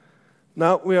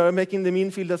 Now we are making the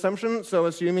mean field assumption, so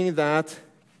assuming that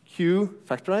Q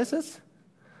factorizes.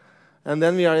 And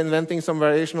then we are inventing some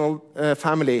variational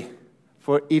family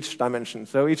for each dimension.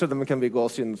 So each of them can be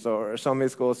Gaussians, or some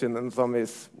is Gaussian and some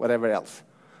is whatever else.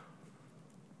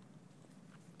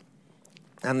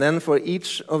 And then for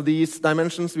each of these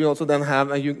dimensions, we also then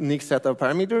have a unique set of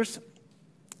parameters.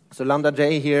 So lambda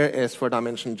j here is for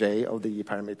dimension j of the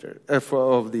parameter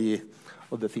of the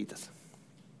thetas.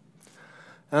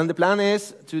 And the plan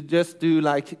is to just do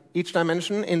like each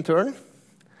dimension in turn,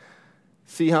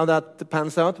 see how that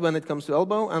pans out when it comes to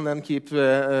elbow, and then keep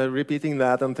repeating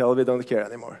that until we don't care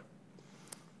anymore.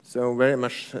 So very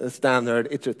much a standard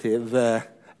iterative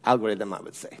algorithm, I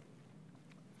would say.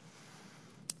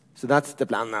 So that's the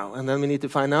plan now. And then we need to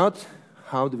find out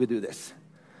how do we do this.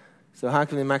 So how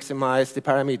can we maximize the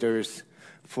parameters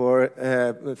for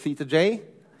theta j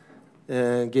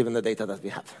given the data that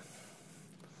we have?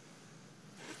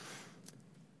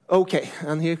 Okay,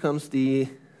 and here comes the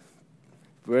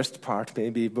worst part,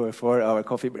 maybe, before our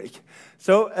coffee break.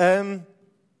 So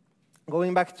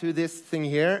going back to this thing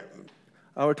here,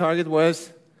 our target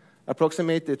was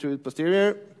approximate the true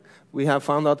posterior. We have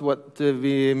found out what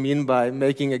we mean by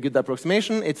making a good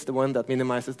approximation. It's the one that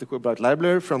minimizes the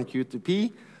Kurbach-Leibler from Q to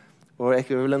P, or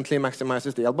equivalently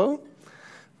maximizes the elbow.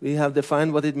 We have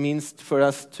defined what it means for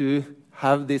us to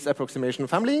have this approximation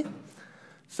family.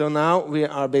 So now we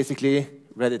are basically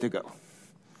ready to go.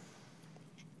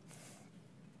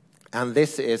 And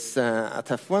this is a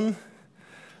tough one.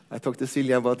 I talked to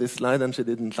Celia about this slide, and she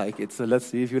didn't like it. So let's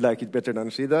see if you like it better than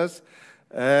she does.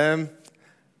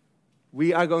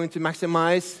 We are going to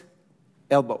maximize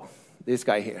elbow, this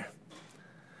guy here.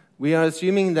 We are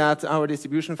assuming that our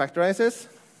distribution factorizes.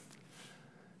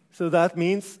 So that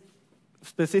means,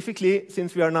 specifically,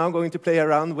 since we are now going to play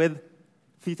around with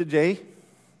theta j,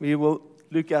 we will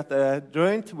look at a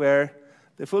joint where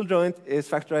the full joint is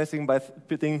factorizing by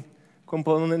putting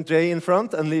component j in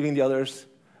front and leaving the others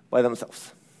by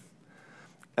themselves.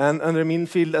 And under mean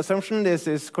field assumption, this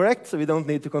is correct, so we don't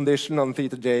need to condition on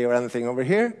theta j or anything over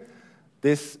here.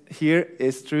 This here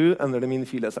is true under the mean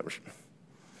field assumption.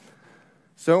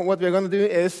 So what we're going to do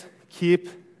is keep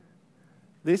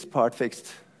this part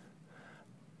fixed.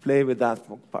 Play with that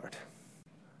part.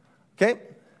 Okay,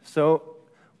 so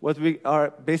what we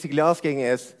are basically asking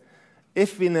is,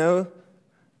 if we know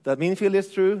that mean field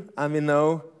is true, and we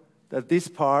know that this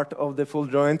part of the full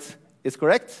joint is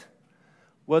correct,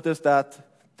 what does that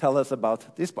tell us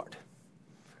about this part?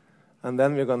 And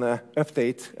then we're going to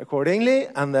update accordingly,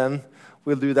 and then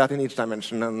we'll do that in each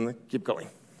dimension and keep going.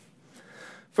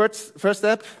 First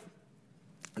step,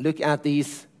 look at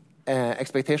these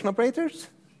expectation operators.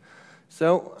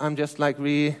 So I'm just like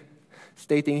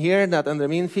restating here that under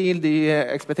mean field, the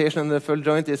expectation in the full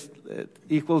joint is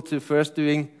equal to first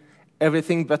doing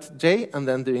everything but j, and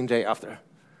then doing j after.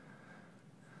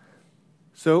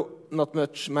 So not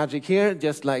much magic here,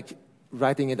 just like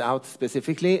writing it out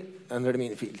specifically under the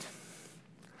mean field.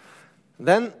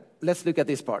 Then let's look at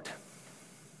this part.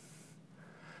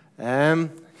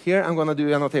 Here I'm going to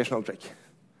do a notational trick.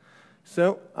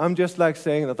 So I'm just like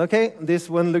saying that, okay, this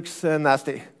one looks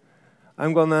nasty.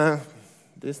 I'm going to,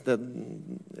 is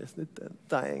it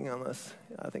dying on us?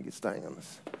 Yeah, I think it's dying on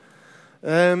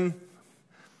us.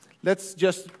 Let's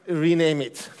just rename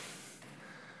it.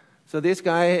 So this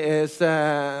guy is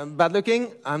bad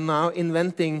looking. I'm now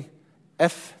inventing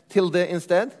f tilde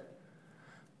instead.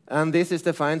 And this is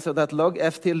defined so that log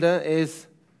f tilde is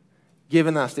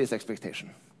given as this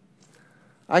expectation.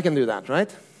 I can do that, right?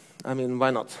 I mean,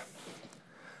 why not?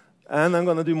 And I'm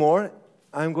going to do more.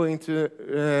 I'm going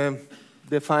to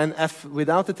define f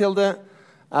without the tilde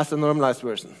as a normalized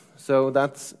version. So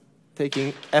that's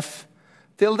taking f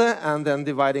tilde and then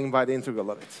dividing by the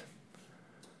integral of it.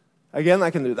 Again,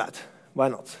 I can do that. Why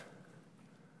not?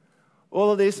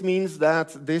 All of this means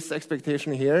that this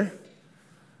expectation here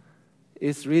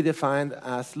is redefined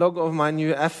as log of my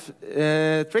new f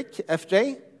trick,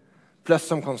 fj, plus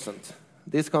some constant.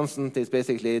 This constant is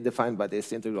basically defined by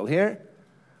this integral here.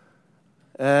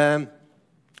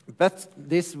 But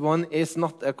this one is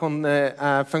not a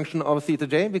function of theta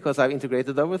j because I've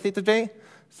integrated over theta j,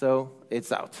 so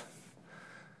it's out.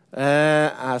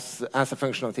 As a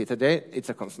function of theta j, it's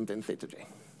a constant in theta j.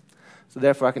 So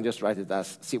therefore, I can just write it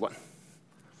as C1.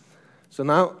 So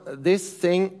now this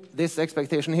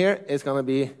expectation here is going to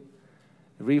be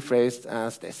rephrased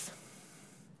as this.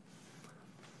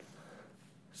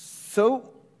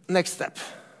 So next step.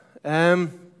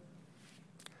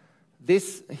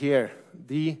 This here,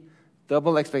 the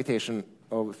double expectation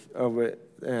of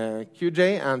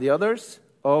Qj and the others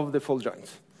of the full joint.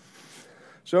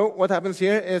 So what happens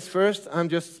here is first I'm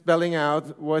just spelling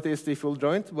out what is the full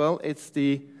joint. Well, it's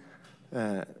the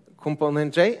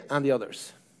component j and the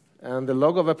others. And the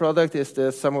log of a product is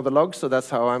the sum of the logs, so that's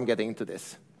how I'm getting to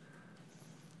this.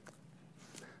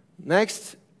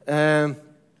 Next, the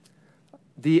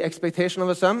expectation of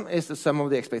a sum is the sum of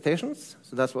the expectations,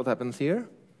 so that's what happens here.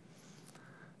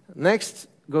 Next,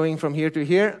 going from here to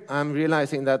here, I'm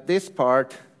realizing that this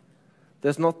part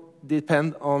does not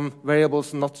depend on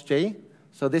variables not j,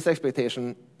 so this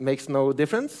expectation makes no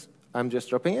difference. I'm just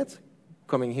dropping it,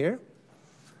 coming here.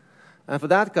 And for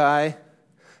that guy,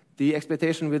 the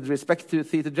expectation with respect to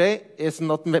theta j is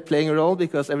not playing a role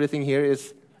because everything here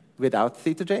is without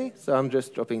theta j, so I'm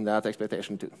just dropping that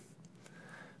expectation too.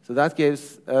 So that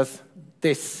gives us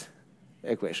this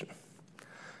equation.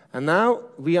 And now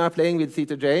we are playing with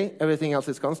theta j, everything else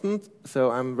is constant,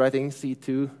 so I'm writing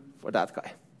C2 for that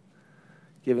guy,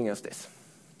 giving us this.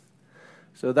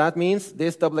 So that means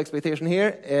this double expectation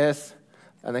here is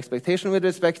an expectation with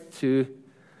respect to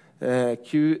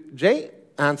Qj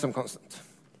and some constant.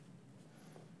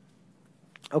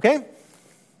 Okay,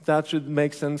 that should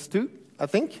make sense too, I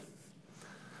think.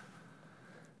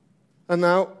 And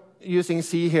now, using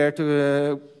C here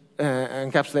to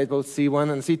encapsulate both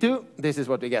C1 and C2, this is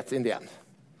what we get in the end.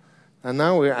 And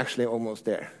now we're actually almost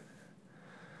there,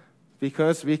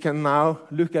 because we can now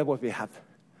look at what we have.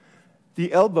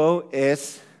 The elbow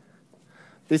is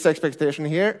this expectation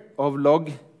here of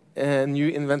log new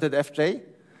invented fj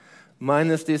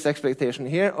minus this expectation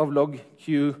here of log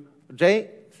qj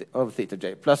of theta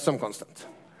j plus some constant.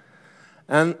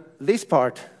 And this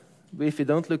part, if you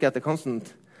don't look at the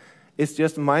constant, is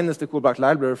just minus the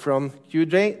Kullback-Leibler from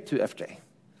qj to fj.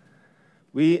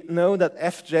 We know that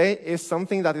fj is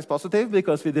something that is positive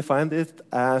because we defined it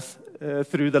as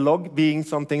through the log being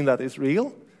something that is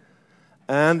real.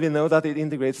 And we know that it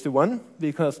integrates to 1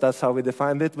 because that's how we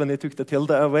defined it when we took the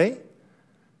tilde away.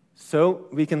 So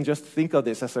we can just think of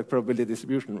this as a probability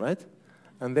distribution, right?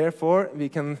 And therefore, we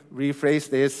can rephrase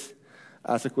this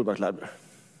as a Kullback-Leibler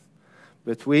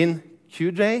between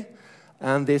qj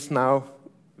and this now,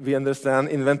 we understand,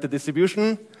 invented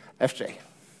distribution, fj.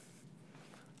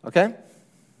 Okay?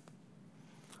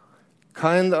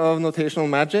 Kind of notational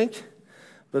magic,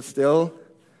 but still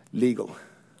legal.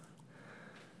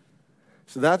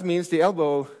 So that means the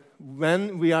elbow,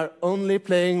 when we are only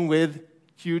playing with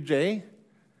qj,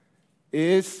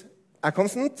 is a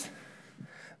constant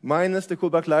minus the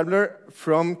Kullback-Leibler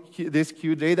from this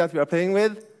qj that we are playing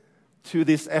with to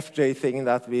this fj thing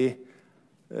that we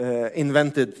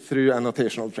invented through a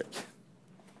notational trick.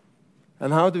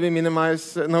 And how do we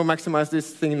maximize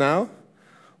this thing now?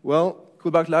 Well,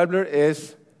 Kullback-Leibler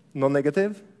is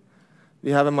non-negative.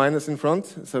 We have a minus in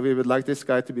front, so we would like this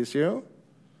guy to be 0.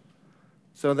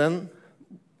 So then,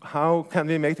 how can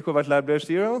we make the Kullback-Leibler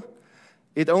 0?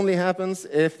 It only happens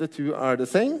if the two are the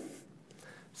same.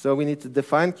 So we need to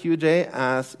define qj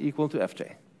as equal to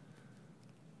fj.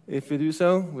 If we do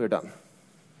so, we're done.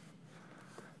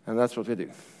 And that's what we do.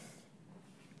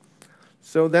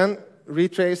 So then,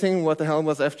 retracing what the hell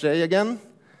was fj again,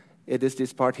 it is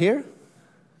this part here.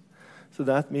 So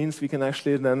that means we can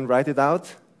actually then write it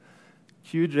out.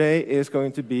 qj is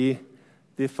going to be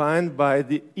defined by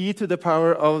the e to the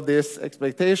power of this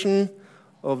expectation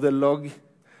of the log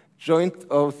joint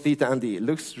of theta and d. It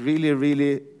looks really,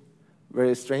 really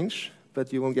very strange,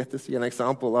 but you will get to see an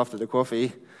example after the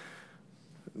coffee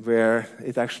where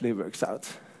it actually works out.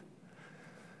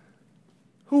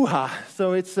 Hoo-ha!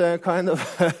 So it's kind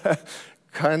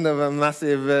of a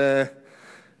massive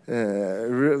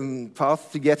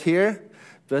path to get here,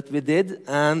 but we did.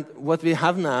 And what we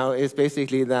have now is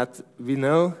basically that we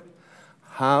know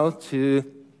how to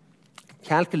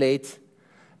calculate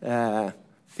qj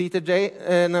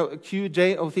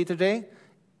of theta j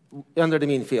under the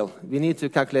mean field. We need to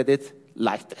calculate it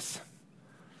like this.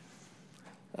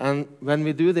 And when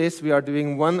we do this, we are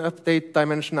doing one update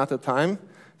dimension at a time.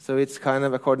 So it's kind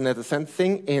of a coordinate ascent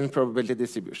thing in probability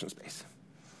distribution space.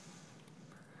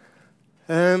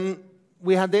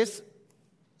 We had this,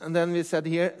 and then we said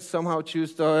here, somehow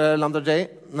choose the lambda j.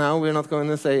 Now we're not going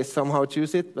to say somehow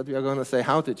choose it, but we are going to say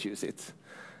how to choose it.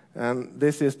 And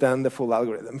this is then the full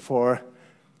algorithm for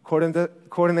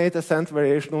coordinate ascent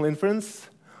variational inference,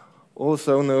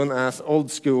 also known as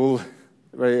old school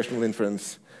variational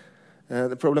inference.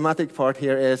 The problematic part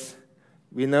here is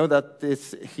we know that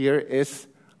this here is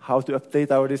how to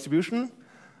update our distribution,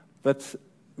 but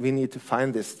we need to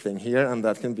find this thing here, and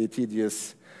that can be a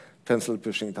tedious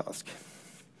pencil-pushing task,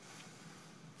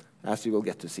 as you will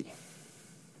get to see.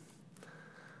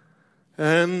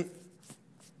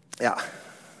 Yeah.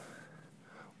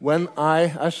 When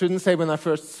I shouldn't say when I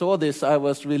first saw this, I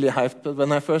was really hyped, but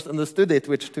when I first understood it,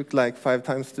 which took like 5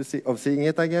 times of seeing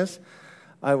it, I guess,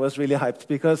 I was really hyped,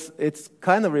 because it's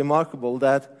kind of remarkable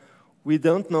that we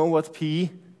don't know what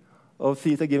p of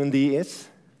theta given d is,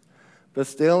 but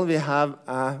still we have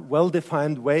a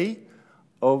well-defined way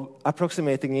of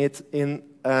approximating it in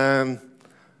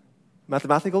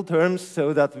mathematical terms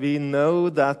so that we know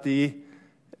that the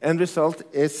end result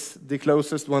is the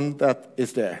closest one that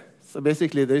is there. So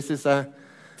basically, this is a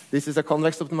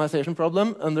convex optimization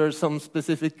problem under some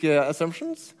specific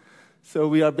assumptions. So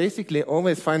we are basically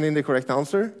always finding the correct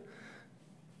answer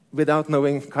without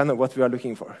knowing kind of what we are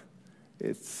looking for.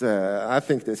 It's, I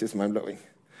think this is mind-blowing.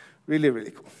 Really,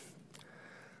 really cool.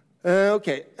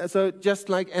 Okay, so just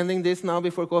like ending this now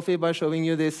before coffee by showing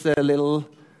you this little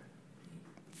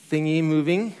thingy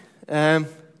moving.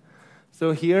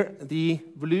 So here, the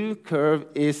blue curve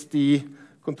is the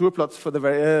contour plots for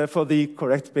the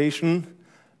correct Bayesian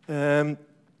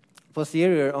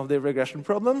posterior of the regression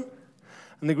problem.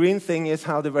 And the green thing is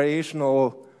how the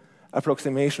variational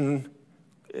approximation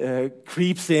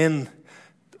creeps in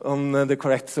on the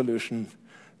correct solution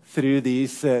through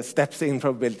these steps in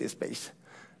probability space.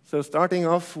 So starting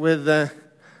off with the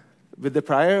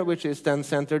prior, which is then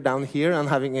centered down here and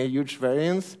having a huge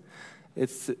variance,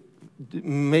 it's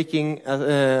making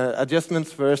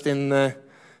adjustments first in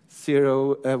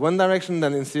 0, 1 direction,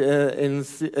 then in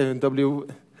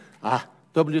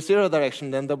W0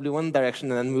 direction, then W1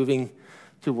 direction, and then moving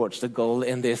towards the goal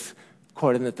in this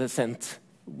coordinate ascent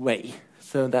way.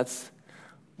 So that's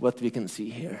what we can see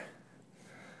here.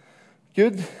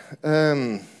 Good.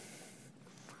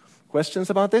 Questions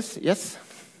about this? Yes?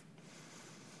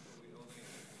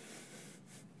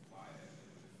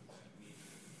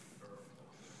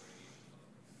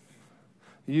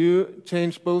 You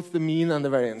change both the mean and the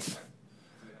variance.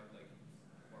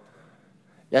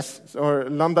 Yes, or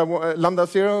lambda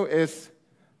 0 is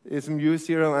mu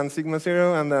 0 and sigma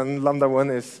 0, and then lambda 1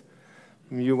 is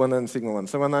mu 1 and sigma 1.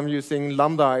 So when I'm using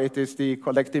lambda, it is the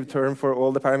collective term for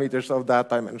all the parameters of that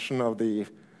dimension of the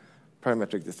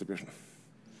parametric distribution.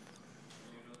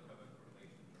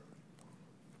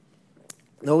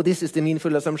 No, this is the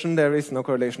meanful assumption. There is no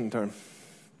correlation term.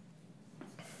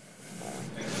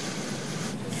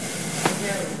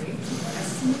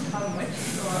 How much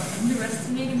you are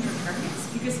underestimating your targets,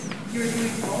 because you're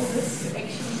doing all this to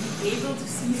actually be able to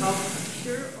see how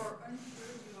sure or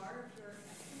unsure you are of your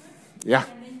estimate. Yeah.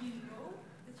 And then you know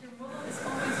that your model is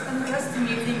always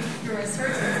underestimating your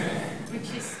uncertainty, which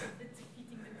is a bit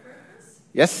defeating the purpose.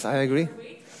 Yes, I agree. Your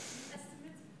weight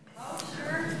estimate, how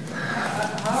sure,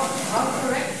 how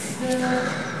correct the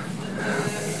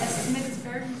estimated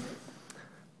variance is.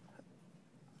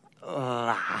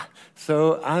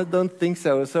 So I don't think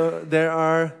so. So there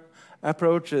are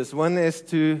approaches. One is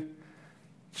to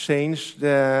change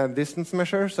the distance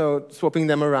measure, so swapping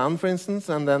them around, for instance,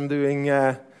 and then doing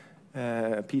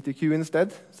P to Q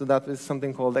instead. So that is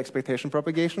something called expectation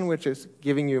propagation, which is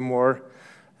giving you more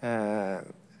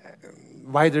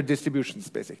wider distributions,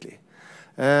 basically.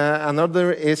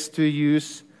 Another is to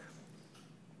use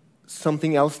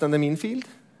something else than the mean field,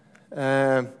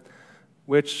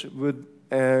 which would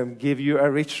give you a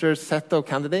richer set of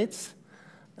candidates.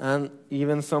 And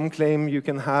even some claim you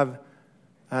can have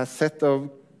a set of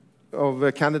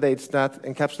candidates that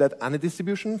encapsulate any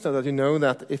distribution, so that you know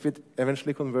that if it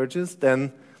eventually converges,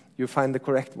 then you find the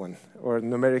correct one, or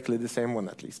numerically the same one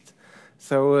at least.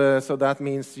 So that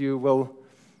means you will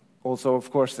also,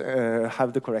 of course,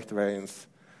 have the correct variance.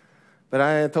 But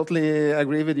I totally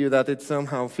agree with you that it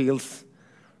somehow feels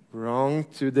wrong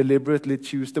to deliberately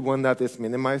choose the one that is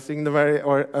minimizing the variance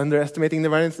or underestimating the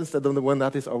variance instead of the one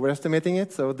that is overestimating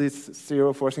it. So this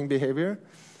zero forcing behavior.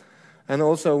 And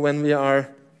also when we are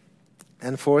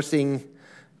enforcing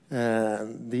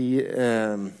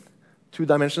the 2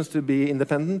 dimensions to be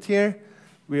independent here,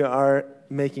 we are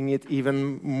making it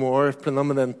even more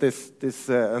predominant, this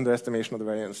underestimation of the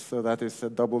variance. So that is a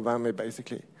double whammy,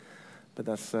 basically. But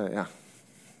that's, yeah,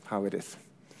 how it is.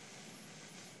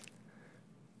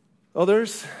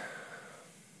 Others?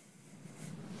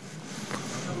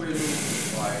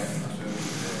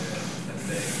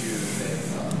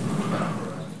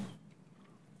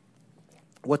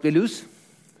 What we lose?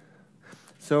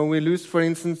 So we lose, for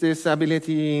instance, this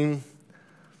ability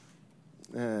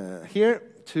here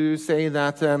to say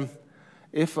that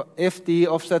if the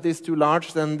offset is too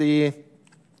large, then the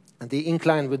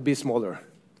incline would be smaller.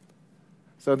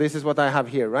 So this is what I have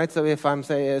here, right? So if I'm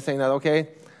saying that, okay,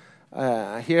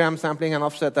 here I'm sampling an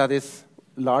offset that is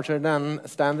larger than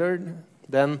standard,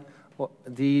 then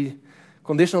the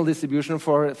conditional distribution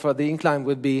for the incline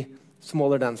would be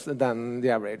smaller than the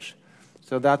average.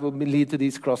 So that would lead to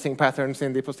these crossing patterns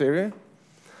in the posterior,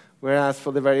 whereas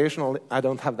for the variational, I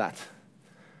don't have that.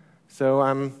 So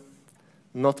I'm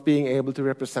not being able to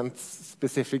represent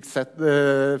specific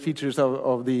features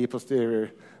of the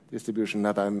posterior distribution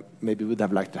that I maybe would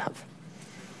have liked to have.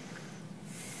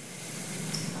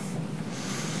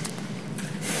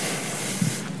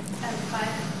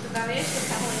 The variational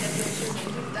family that you're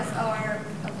choosing, does our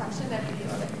function that we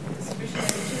or the distribution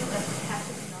that we choose, does it have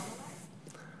to be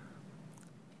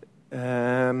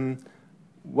normalized?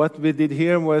 What we did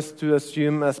here was to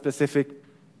assume a specific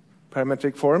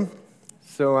parametric form.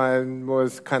 So I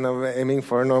was kind of aiming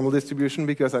for a normal distribution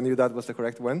because I knew that was the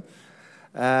correct one.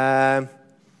 And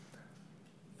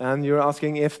you're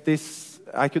asking if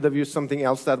I could have used something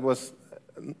else that was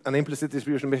an implicit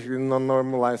distribution, basically a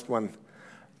non-normalized one.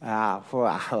 I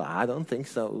don't think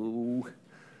so.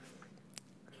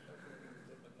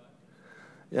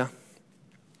 Yeah.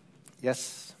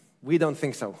 Yes, we don't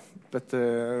think so. But You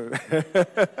used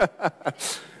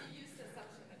the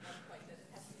assumption at one point that it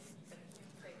has to be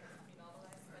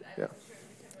normalized, but I'm not sure if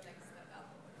we can relax that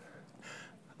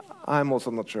up. I'm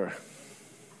also not sure.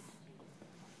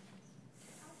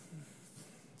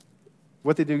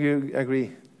 What did you agree?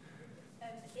 You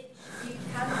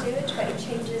can do it, but it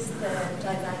changes the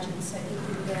divergence. So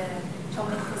in the Tom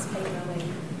Nicholas paper where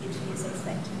you introduce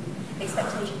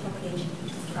expectation propagation, you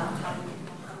talk about how you can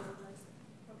normalize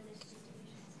probabilistic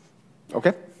distributions.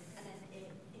 Okay. And then it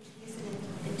introduces an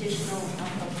additional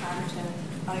parameter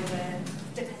over,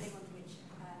 depending on which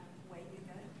way you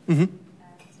go. Mm-hmm. So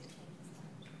it changes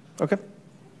that. Okay.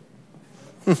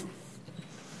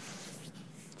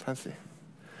 Fancy.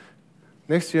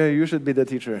 Next year, you should be the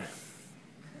teacher.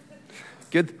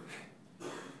 Good.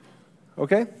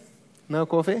 Okay. Now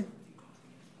coffee.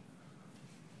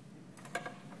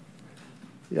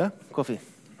 Yeah, coffee.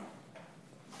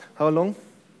 How long?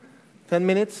 10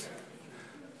 minutes?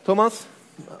 Thomas,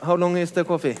 how long is the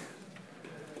coffee?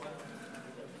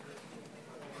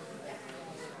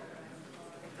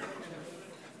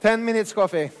 Ten minutes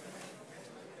coffee.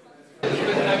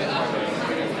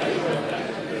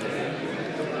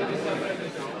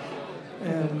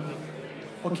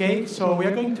 Okay, so we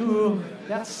are going to,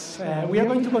 yes, we are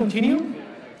going to continue.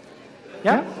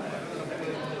 Yeah?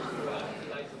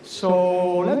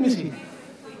 So let me see.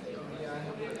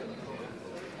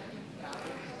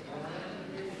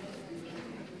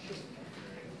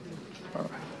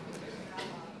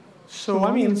 So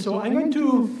I'm going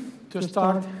to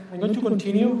start, I'm going to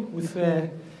continue with,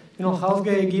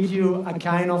 Helge gives you a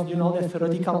kind of, the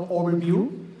theoretical overview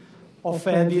of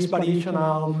these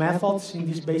variational methods in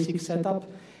this basic setup.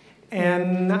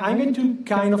 And I'm going to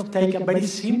kind of take a very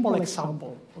simple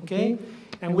example, okay?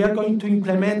 And we are going to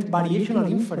implement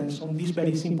variational inference on this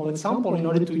very simple example in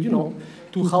order to,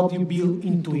 to help you build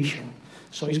intuition.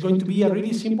 So it's going to be a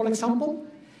really simple example.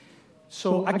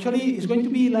 So actually, it's going to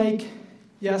be like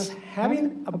just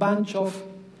having a bunch of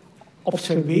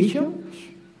observations,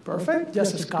 perfect,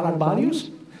 just scalar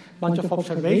values, bunch of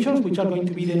observations which are going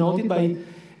to be denoted by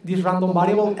this random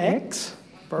variable x,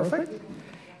 perfect.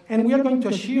 And we are going to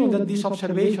assume that these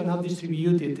observations are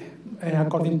distributed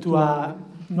according to a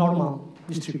normal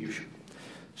distribution.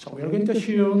 So we are going to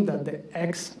assume that the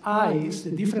xi's,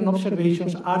 the different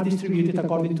observations, are distributed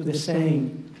according to the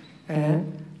same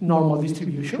normal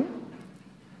distribution,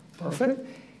 perfect.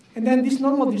 And then this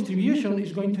normal distribution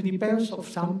is going to depend on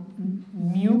some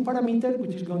mu parameter,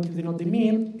 which is going to denote the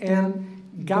mean,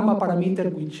 and gamma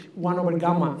parameter, which 1 over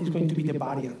gamma is going to be the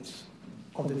variance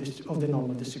of the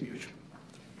normal distribution.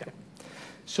 Yeah.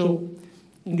 So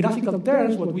in graphical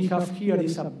terms, what we have here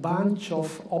is a bunch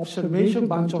of observations,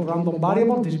 bunch of random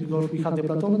variables. This is because we have the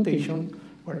Plateau notation,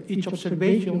 where each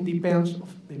observation depends on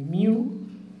the mu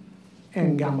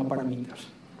and gamma parameters.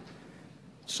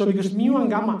 So because mu and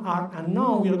gamma are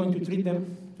unknown, we are going to treat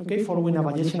them, okay, following a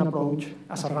Bayesian approach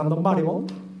as a random variable.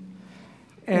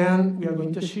 And we are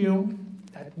going to assume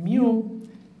that mu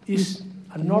is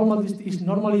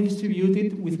normally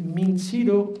distributed with mean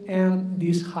 0 and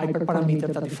this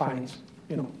hyperparameter that defines,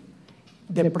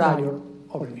 the prior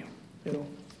over mu.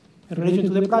 In relation to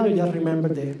the prior, just remember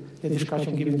the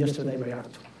discussion given yesterday by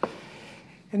Arthur.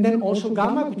 And then also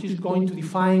gamma, which is going to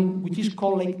define, which is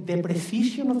called like the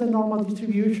precision of the normal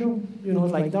distribution.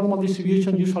 Like normal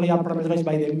distribution usually are parameterized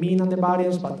by the mean and the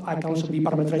variance, but I can also be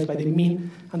parameterized by the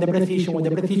mean and the precision, when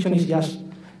the precision is just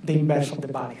the inverse of the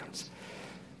variance.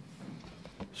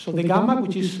 So the gamma,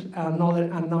 which is another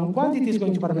unknown quantity, is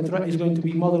going to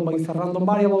be modeled by a random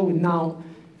variable, which now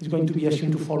is going to be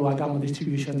assumed to follow a gamma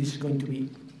distribution. This is going to be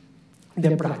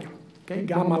the prior. Okay,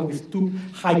 gamma with 2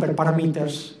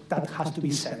 hyperparameters that has to be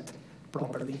set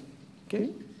properly. Okay?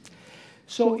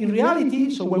 So in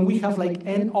reality, when we have like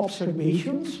n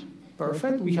observations,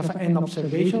 perfect, we have n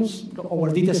observations, our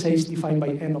data set is defined by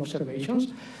n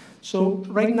observations. So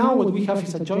right now what we have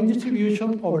is a joint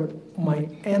distribution over my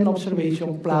n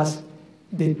observation plus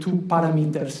the 2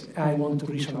 parameters I want to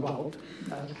reason about,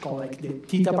 called like the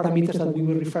theta parameters that we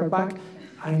will refer back,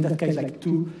 and in that case like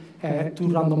two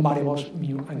random variables,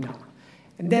 mu and gamma.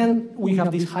 And then we have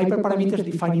these hyperparameters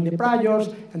defining the priors,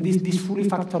 and this fully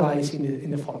factorized in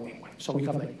the following way. So we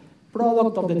have like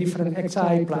product of the different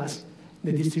xi plus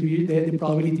the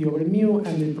probability over mu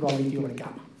and the probability over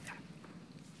gamma.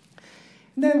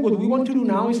 And then what we want to do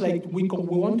now is like we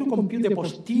want to compute the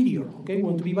posterior. Okay, we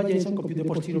want to be Bayesian, compute the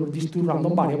posterior of these 2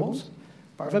 random variables.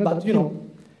 Perfect, but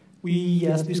we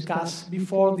just discussed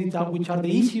before which are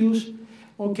the issues.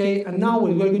 Okay, and now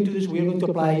what we are going to do is we are going to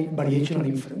apply variational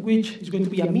inference, which is going to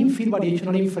be a mean field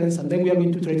variational inference, and then we are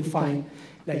going to try to find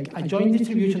like a joint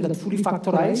distribution that fully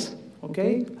factorizes,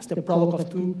 okay, as the product of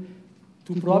two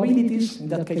probabilities. In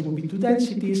that case, would be 2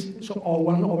 densities, so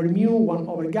 1 over mu, 1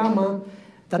 over gamma,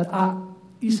 that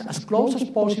is as close as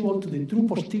possible to the true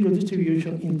posterior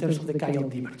distribution in terms of the chiral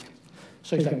divergence.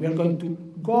 So it's like we are going to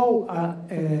go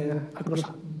across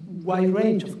a wide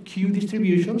range of Q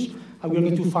distributions, and we're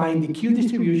going to find the Q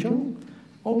distribution,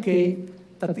 okay,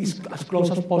 that is as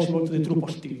close as possible to the true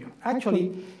posterior.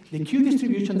 Actually, the Q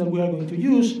distribution that we are going to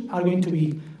use are going to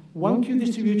be one Q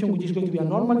distribution, which is going to be a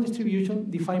normal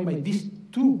distribution defined by these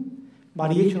 2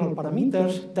 variational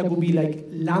parameters that would be like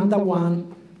lambda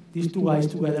 1, these 2 guys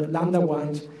together, lambda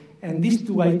 1s, and these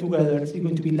 2 guys together is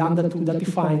going to be lambda 2 that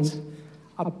defines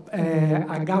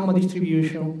a gamma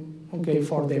distribution, okay,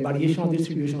 for the variational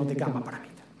distribution of the gamma parameter.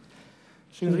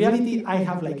 So in reality, I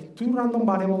have like 2 random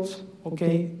variables,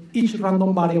 okay? Each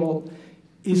random variable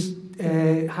is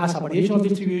has a variational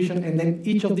distribution, and then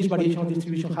each of these variational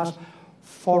distributions has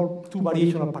two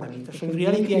variational parameters. So in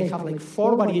reality, I have like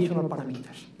 4 variational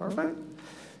parameters. Perfect?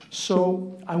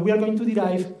 So, and we are going to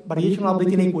derive variational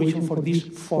updating equation for these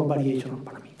 4 variational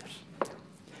parameters.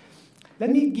 Let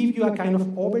me give you a kind of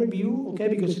overview, okay,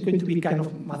 because it's going to be kind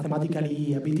of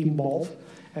mathematically a bit involved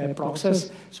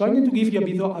process. So I'm going to give you a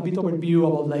bit overview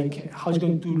about like how it's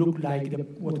going to look like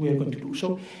what we are going to do.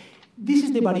 So this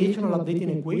is the variational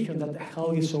updating equation that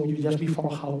Helge showed you just before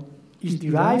how it's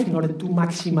derived in order to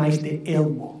maximize the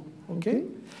elbow, okay?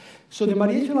 So the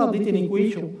variational updating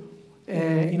equation,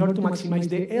 in order to maximize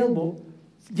the elbow,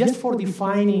 just for the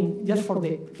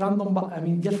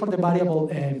variable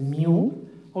mu,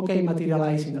 okay,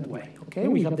 materialize in that way, okay?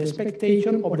 We have the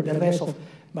expectation over the rest of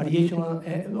variational,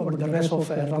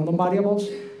 random variables,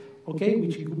 okay,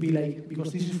 which could be like,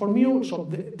 because this is for mu, so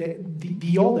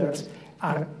the others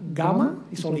are gamma,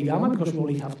 it's only gamma because we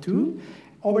only have 2,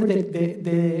 over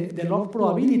the log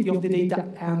probability of the data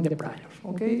and the priors,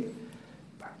 okay?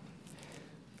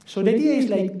 So the idea is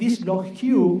like this log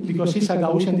Q, because it's a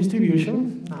Gaussian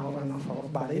distribution, now run off of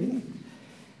variety,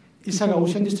 it's a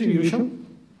Gaussian distribution,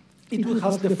 it will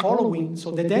have the following,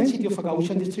 so the density of a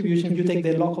Gaussian distribution, you take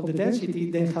the log of the density,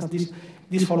 then it has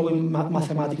this following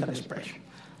mathematical expression,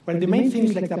 where the main thing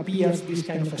is like appears this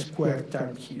kind of a square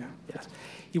term here. Yes.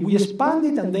 If we expand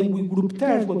it and then we group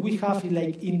terms, what we have is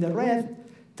like in the red,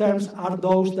 terms are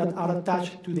those that are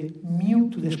attached to the mu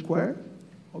to the square,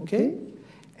 okay?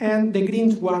 And the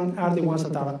green ones are the ones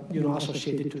that are,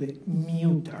 associated to the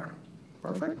mu term.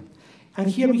 Perfect? And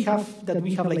here we have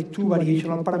like 2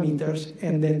 variational parameters,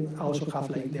 and then also have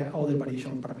like the other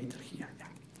variational parameter here. Yeah.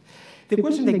 The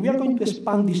question is like, we are going to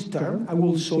expand this term. I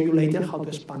will show you later how to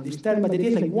expand this term, but the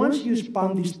idea is like, once you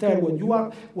expand this term,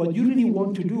 what you really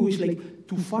want to do is like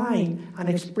to find an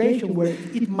expression where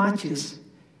it matches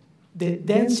the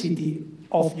density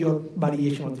of your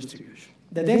variational distribution.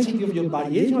 The density of your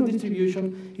variational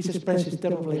distribution is expressed in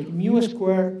terms of like mu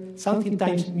squared, something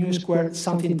times mu squared,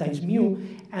 something times mu,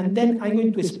 and then I'm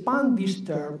going to expand this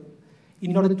term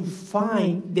in order to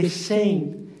find the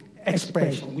same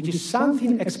expression, which is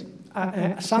something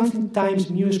times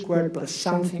mu squared plus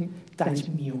something times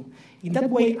mu. In that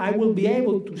way, I will be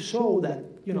able to show that,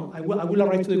 I will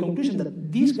arrive to the conclusion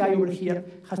that this guy over here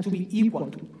has to be equal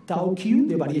to tau q,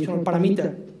 the variational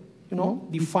parameter,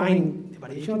 defining the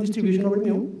variational distribution over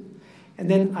mu, and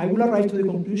then I will arrive to the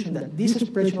conclusion that this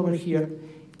expression over here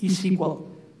is equal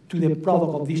to the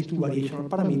product of these 2 variational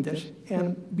parameters,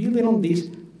 and building on this,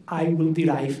 I will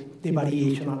derive the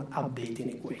variational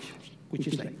updating equations, which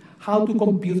is like how to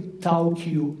compute tau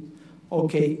q,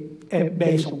 okay,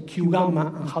 based on q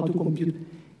gamma, and how to compute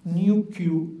nu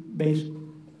q based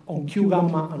on q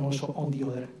gamma and also on the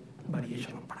other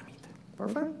variational parameter.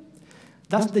 Perfect?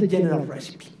 That's the general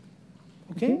recipe.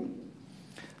 Okay?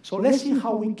 So let's see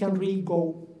how we can really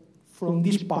go from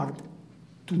this part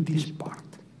to this part.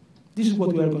 This is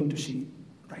what we are going to see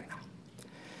right now.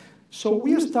 So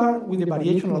we start with the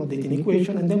variational updating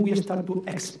equation, and then we start to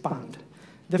expand.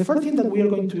 The first thing that we are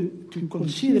going to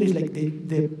consider is like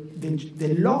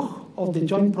the log of the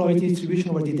joint probability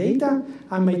distribution over the data,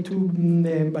 and my 2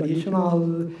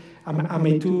 variational, and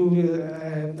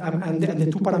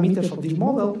the 2 parameters of this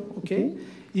model, okay?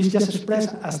 Is just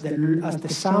expressed as the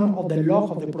sum of the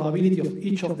log of the probability of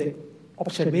each of the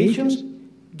observations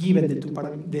given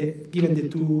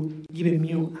given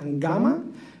mu and gamma,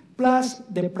 plus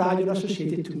the prior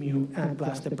associated to mu and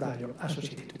plus the prior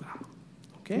associated to gamma.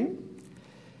 Okay?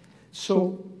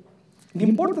 So the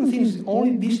important thing is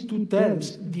only these 2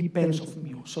 terms depends of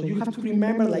mu. So you have to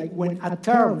remember, like when a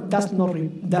term doesn't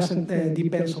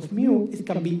depends of mu, it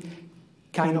can be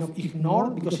kind of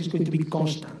ignored because it's going to be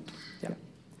constant. Yeah.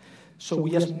 So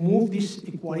we just move this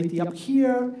equality up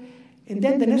here, and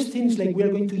then the next thing is like we are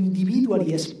going to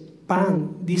individually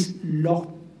expand this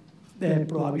log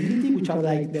probability, which are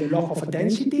like the log of a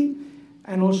density,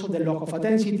 and also the log of a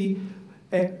density,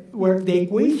 where the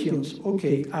equations,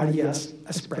 okay, are just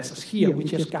expressed as here,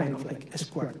 which is kind of like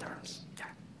square terms. Yeah.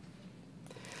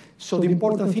 So the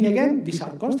important thing again, these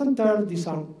are constant terms, these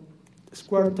are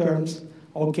square terms.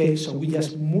 Okay, so we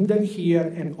just move them here,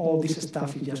 and all this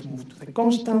stuff is just moved to the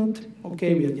constant.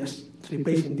 Okay, we are just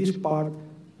replacing this part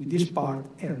with this part,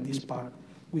 and this part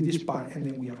with this part, and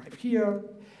then we arrive here.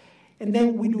 And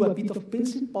then we do a bit of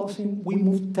pencil pulsing, we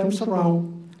move terms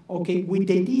around, okay, with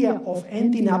the idea of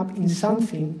ending up in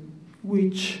something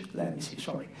which,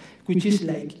 which is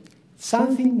like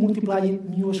something multiplying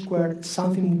mu squared,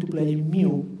 something multiplying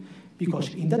mu,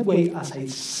 because in that way, as I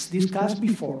discussed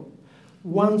before,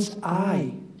 once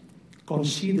I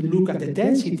look at the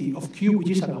density of Q, which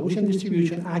is a Gaussian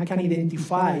distribution, I can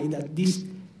identify that this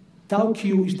tau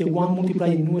Q is the one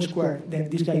multiplying nu squared, then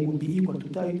this guy will be equal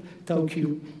to tau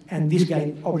Q, and this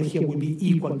guy over here will be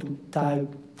equal to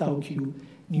tau Q,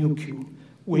 nu Q,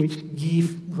 which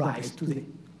give rise to the,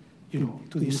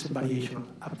 to this variational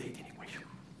updating equation.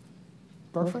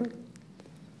 Perfect?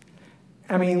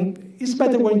 I mean, it's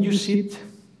better when you sit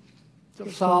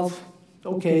yourself,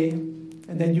 okay,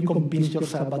 and then you convince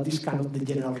yourself about this kind of the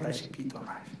general recipe to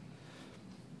arrive.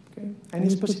 Okay? Any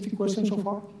specific questions so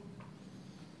far?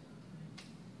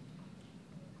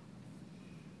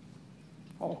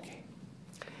 Okay.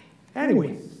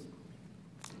 Anyway,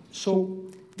 so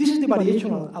this is the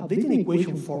variational updating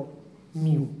equation for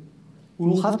mu. We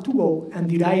will have to go and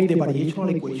derive the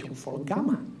variational equation for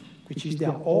gamma, which is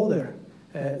the other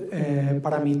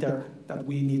parameter that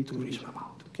we need to reason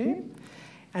about, okay?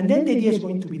 And then the idea is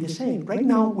going to be the same. Right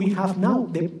now, we have now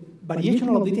the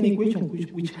variational updating equation,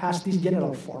 which has this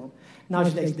general form. Now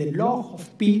it's like the log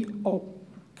of P,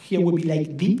 here would be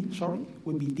like D,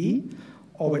 would be D,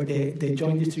 over the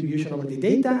joint distribution over the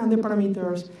data and the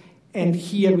parameters. And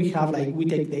here we have we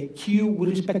take the Q with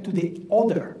respect to the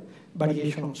other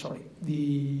variational,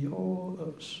 the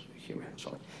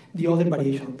other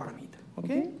variational parameter,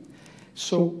 okay?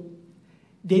 So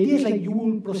the idea is you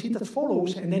will proceed as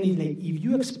follows, and then it's if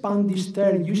you expand this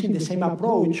term using the same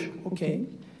approach, okay,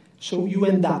 so you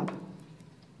end up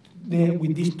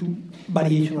with these two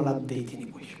variational updating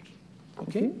equations,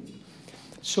 okay?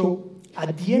 So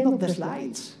at the end of the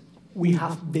slides, we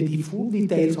have the full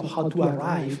details of how to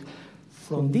arrive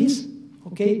from this,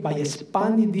 okay, by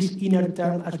expanding this inner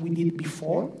term as we did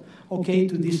before, okay,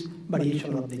 to this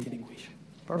variational updating equation.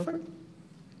 Perfect?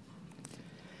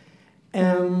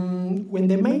 When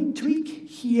the main trick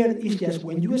here is just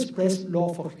when you express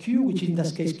log of Q, which in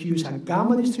this case Q is a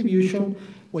gamma distribution,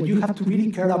 what you have to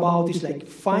really care about is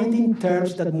finding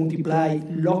terms that multiply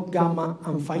log gamma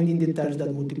and finding the terms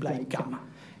that multiply gamma.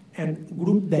 And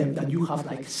group them that you have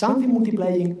something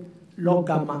multiplying log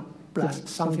gamma plus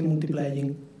something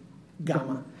multiplying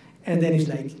gamma. And then it's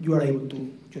you are able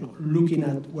to, looking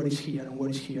at what is here and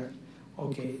what is here,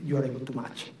 okay, you are able to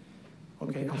match,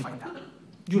 okay, and find out.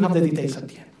 You have the details at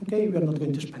the end, okay? We are not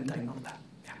going to spend time on that.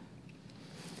 Yeah.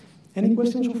 Any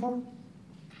questions so far?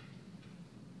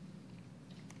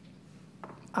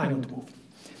 I'm going to move.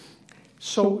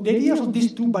 So the idea of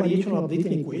these two variational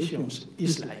updating equations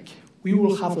is we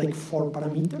will have 4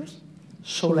 parameters.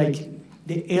 So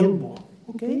the elbow,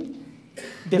 okay?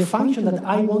 The function that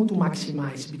I want to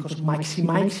maximize, because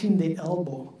maximizing the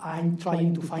elbow, I'm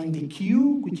trying to find the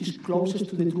Q, which is closest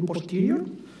to the true posterior,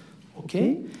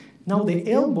 okay? Now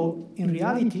the elbow, in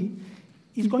reality,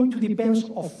 is going to depend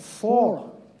on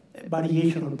 4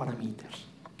 variational parameters,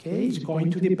 okay? It's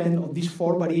going to depend on these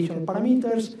 4 variational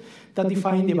parameters that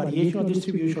define the variational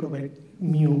distribution over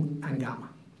mu and gamma.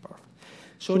 Perfect.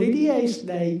 So the idea is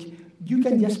you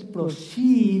can just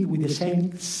proceed with the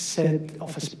same set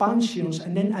of expansions,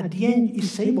 and then at the end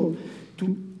is able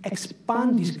to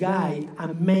expand this guy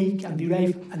and make and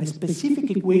derive a specific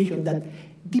equation that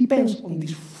depends on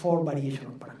these 4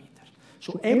 variational parameters.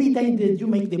 So every time that you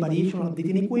make the variational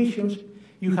updating equations,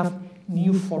 you have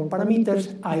new 4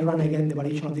 parameters. I run again the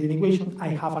variational updating equation. I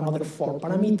have another 4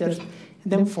 parameters.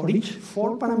 And then for each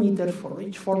 4 parameters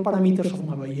of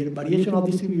my variational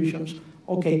distributions,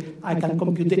 okay, I can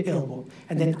compute the elbow.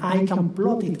 And then I can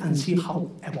plot it and see how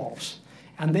it evolves.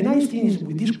 And the nice thing is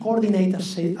with these coordinate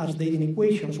as dating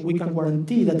equations, we can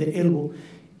guarantee that the elbow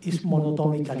is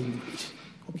monotonically increasing,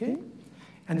 okay?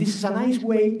 And this is a nice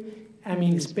way,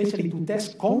 especially to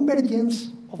test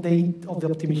convergence of the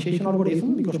optimization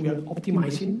algorithm, because we are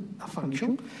optimizing a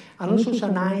function, and also it's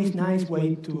a nice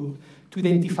way to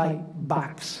identify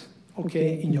bugs,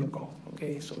 okay, in your code,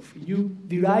 okay? So if you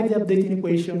derive the updating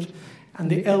equations and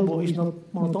the elbow is not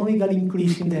monotonically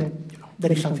increasing, then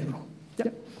there is something wrong.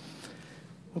 Yeah.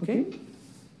 Okay?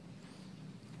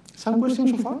 Some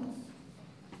questions so far?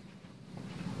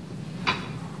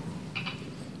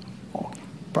 Okay,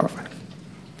 perfect.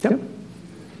 Yep.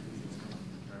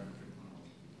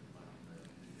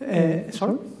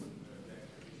 Sorry?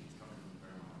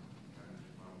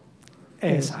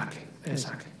 Exactly.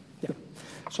 Yeah.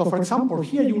 So for example,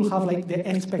 here you will have the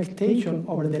expectation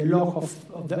over the log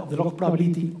of the log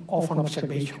probability of an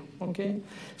observation. Okay.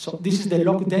 So this is the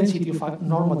log density of a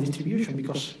normal distribution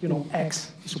because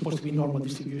X is supposed to be normal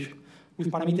distribution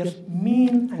with parameters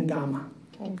mean and gamma.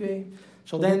 Okay.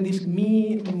 So then this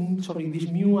mu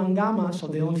and gamma. So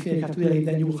the only thing you have to do is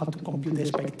then you will have to compute the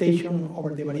expectation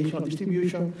over the variational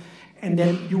distribution, and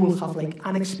then you will have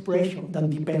an expression that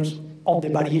depends on the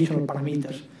variational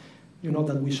parameters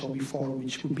that we saw before,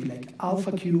 which would be like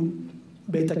alpha Q,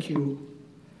 beta Q,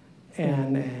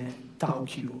 and tau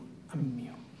Q and mu.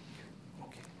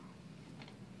 Okay.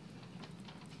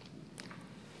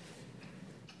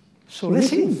 So let's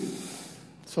see.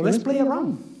 So let's play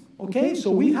around. Okay,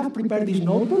 so we have prepared this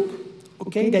notebook.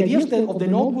 Okay, the idea of the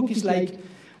notebook is like,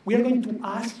 we are going to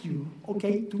ask you,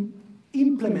 okay, to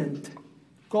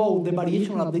call the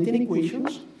variational updating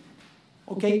equations,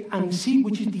 okay, and see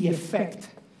which is the effect,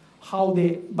 how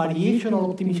the variational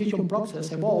optimization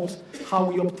process evolves, how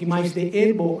we optimize the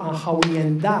elbow, and how we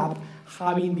end up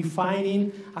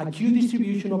defining a Q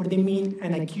distribution over the mean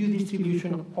and a Q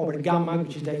distribution over gamma,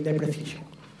 which is the precision.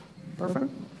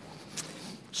 Perfect?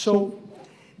 So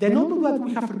the notebook that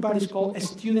we have prepared is called a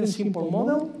student simple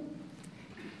model.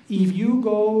 If you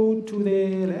go to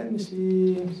the, let me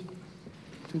see,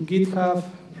 to GitHub,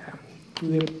 to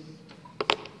the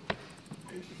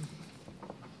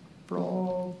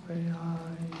ProbAI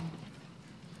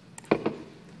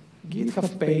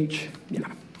GitHub page,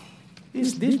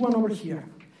 it's this one over here.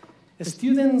 A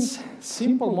student's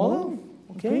simple model,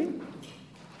 okay?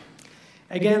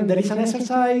 Again, there is an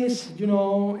exercise,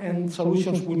 and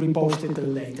solutions will be posted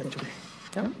later today.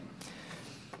 Yeah?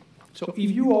 So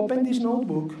if you open this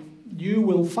notebook, you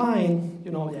will find,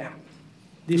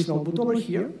 this notebook over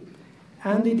here,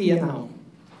 and the idea now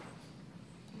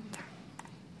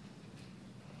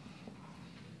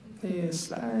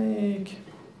is like,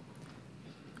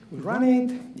 we run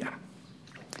it,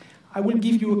 I will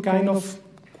give you a kind of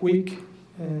quick,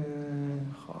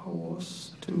 how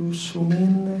was to zoom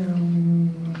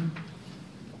in?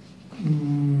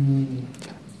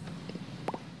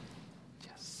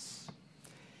 Yes.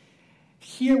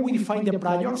 Here we define the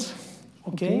priors,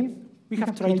 okay? We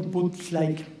have tried to put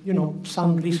like,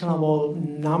 some reasonable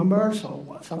numbers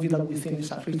or something that we think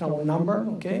is a reasonable number,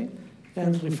 okay?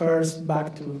 And refers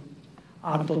back to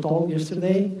our total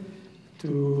yesterday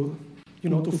to,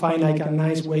 to find like a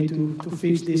nice way to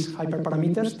fix these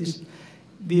hyperparameters,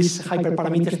 these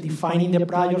hyperparameters defining the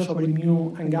priors over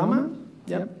mu and gamma.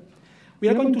 Yeah. We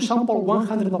are going to sample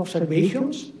 100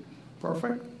 observations.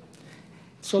 Perfect.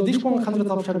 So these 100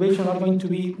 observations are going to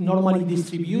be normally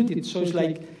distributed. So it's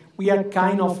like we are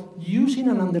kind of using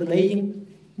an underlying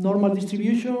normal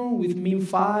distribution with mean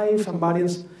 5 and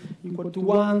variance equal to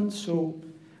 1. So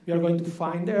we are going to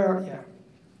find there,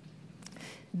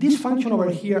 This function over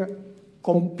here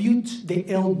computes the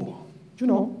elbow,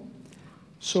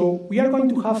 So we are going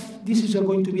to have, this is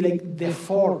going to be like the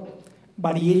 4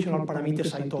 variational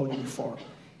parameters I told you before.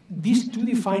 These two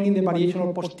defining the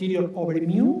variational posterior over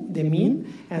mu, the mean,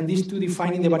 and these two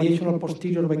defining the variational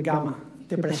posterior over gamma,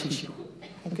 the precision,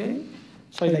 okay?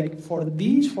 So like for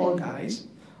these 4 guys,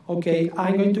 okay,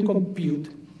 I'm going to compute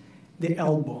the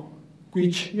elbow,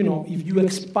 which, if you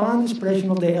expand the expression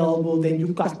of the elbow, then you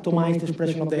customize the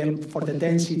expression of the elbow for the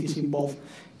densities involved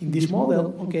in this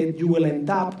model, okay, you will end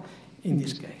up in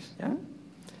this case, yeah?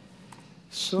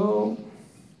 So,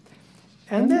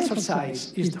 and the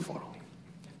exercise is the following.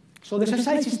 So the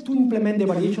exercise is to implement the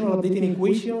variational updating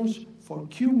equations for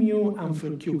Q mu and for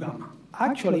Q gamma.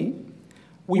 Actually,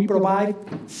 we provide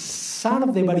some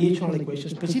of the variational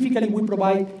equations. Specifically, we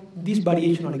provide these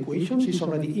variational equations. It's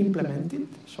already implemented,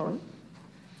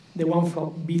 the one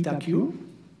from beta Q.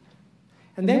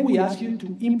 And then we ask you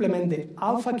to implement the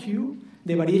alpha Q,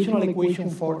 the variational equation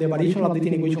for the variational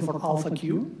updating equation for alpha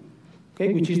Q,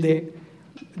 okay, which is the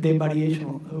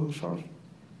variational,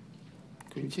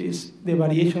 which is the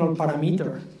variational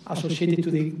parameter associated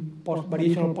to the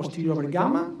variational posterior over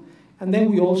gamma. And then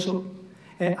we also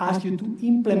ask you to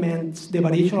implement the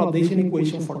variational updating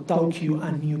equation for tau Q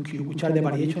and mu Q, which are the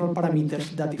variational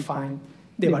parameters that define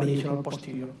the variational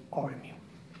posterior over mu.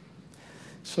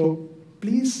 So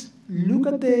please look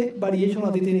at the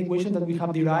variational updating equation that we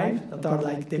have derived, that are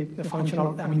like the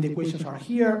functional, the equations are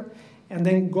here, and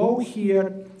then go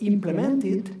here, implement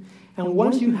it, and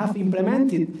once you have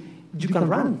implemented, you can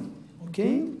run,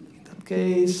 okay? In that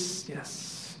case,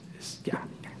 yes,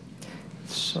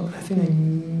 So I think I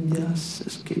just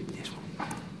skip this one.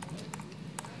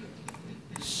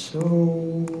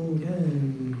 So,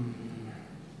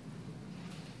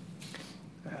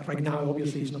 right now,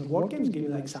 obviously, it's not working. It's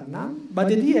giving like some none. But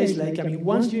the idea is like,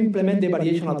 once you implement the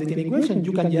variational updating equation,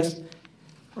 you can just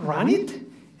run it,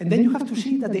 and then you have to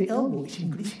see that the elbow is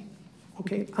increasing,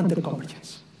 okay, under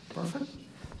convergence. Perfect.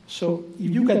 So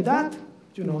if you get that,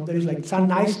 there is like some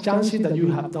nice chances that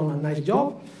you have done a nice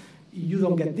job. If you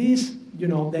don't get this,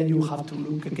 then you have to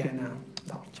look again and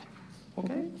double check.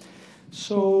 Okay?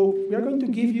 So we are going to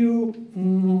give you,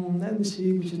 let me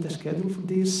see which is the schedule for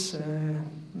this.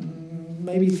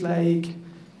 Maybe it's like,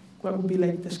 what would be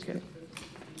like the schedule?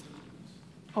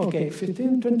 Okay,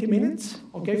 15, 20 minutes,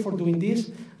 okay, for doing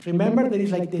this. Remember, there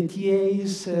is like the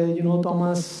TAs,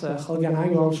 Thomas, Helge and I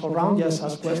are also around, just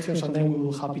ask questions, and then we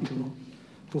will be happy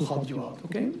to help you out,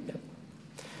 okay? Yeah.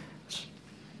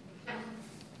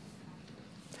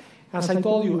 As I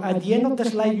told you, at the end of the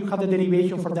slide, you have the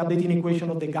derivation for the updating equation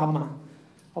of the gamma,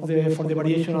 for the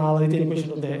variational updating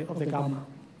equation of the gamma.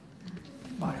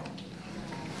 Bye.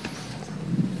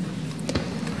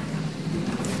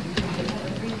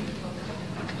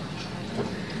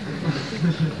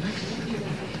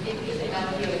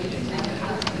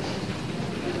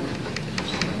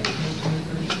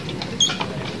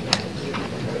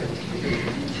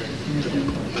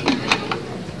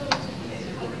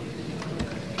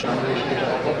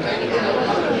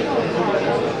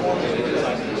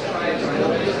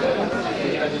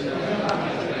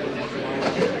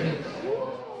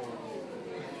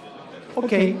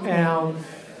 Okay,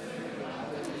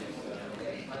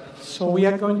 so we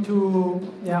are going to,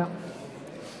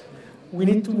 we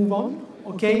need to move on.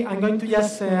 Okay, I'm going to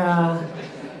just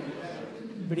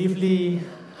briefly,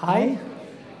 hi.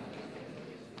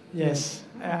 Yes,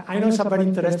 I know it's a very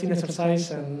interesting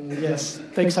exercise, and yes,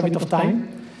 takes a bit of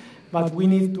time, but we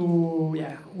need to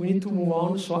move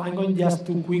on. So I'm going just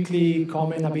to quickly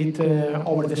comment a bit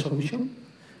over the solution.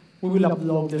 We will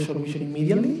upload the solution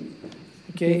immediately.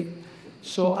 Okay.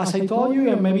 So as I told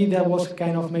you, and maybe there was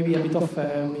kind of maybe a bit of,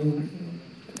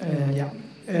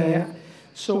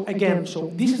 so again,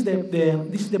 so this is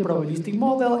the probabilistic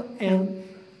model, and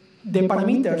the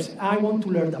parameters I want to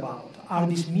learn about are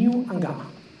this mu and gamma.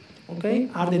 Okay,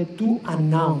 are the two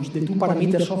unknowns, the two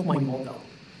parameters of my model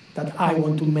that I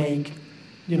want to make,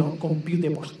 compute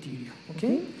the posterior.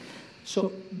 Okay,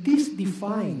 so this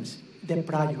defines the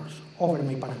priors over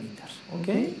my parameters.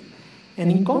 Okay. And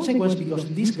in consequence, because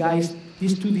these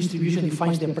two distributions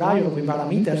defines the prior of the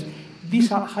parameters,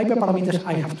 these are hyperparameters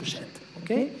I have to set,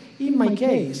 okay? In my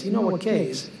case, in our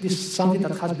case, this is something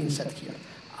that has been set here.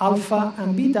 Alpha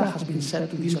and beta has been set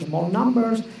to these small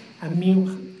numbers, and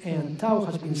mu and tau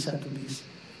has been set to these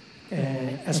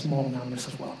small numbers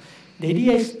as well. The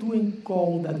idea is to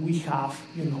encode that we have,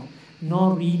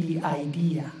 not really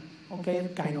idea, okay,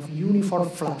 kind of uniform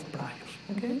flat priors.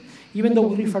 Okay? Even though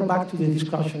we refer back to the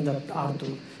discussion that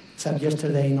Arthur said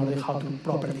yesterday in order how to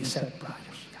properly set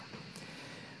priors. Yeah.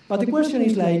 But the question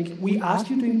is like, we asked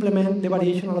you to implement the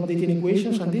variational updating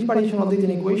equations, and these variational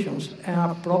updating equations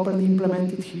are properly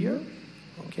implemented here.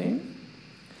 Okay?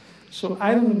 So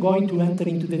I'm going to enter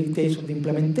into the details of the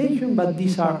implementation, but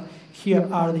here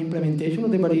are the implementation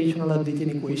of the variational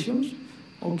updating equations,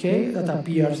 okay, that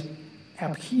appears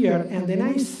up here. And the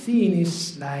nice thing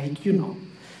is like,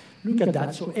 look at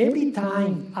that. So every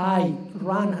time I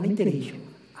run an iteration,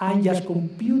 I'm just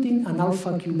computing an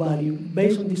alpha q value.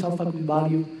 Based on this alpha q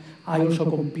value, I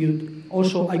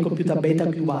compute a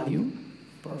beta q value.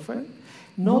 Perfect.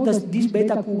 Notice this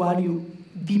beta q value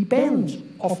depends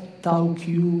of tau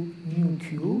q, mu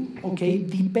q, okay,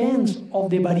 depends of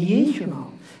the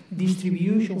variational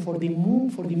distribution for the mu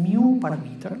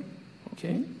parameter,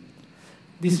 okay.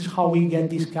 This is how we get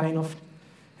this kind of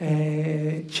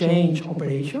change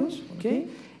operations, okay?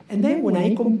 And then when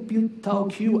I compute tau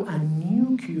q and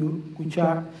mu q, which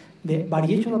are the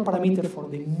variational parameters for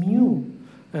the mu,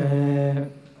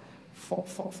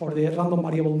 for the random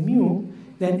variable mu,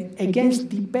 then again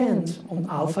depends on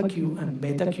alpha q and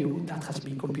beta q that has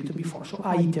been computed before. So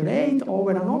I iterate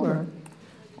over and over,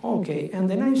 okay? And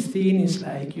the nice thing is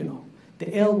like,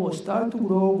 the L will start to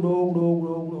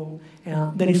grow,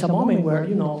 and there is a moment where,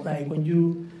 like when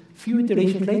you few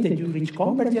iterations later, you reach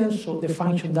convergence, so the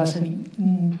function doesn't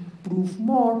improve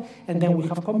more, and then we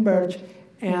have converged,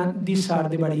 and these are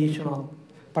the variational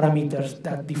parameters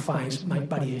that defines my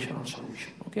variational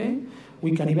solution, okay?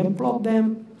 We can even plot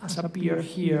them as appear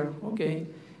here, okay?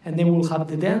 And then we'll have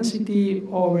the density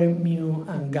over mu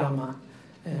and gamma.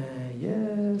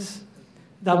 Yes,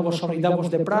 that was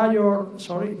the prior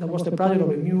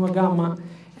over mu and gamma,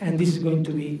 and this is going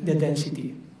to be the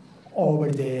density over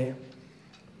the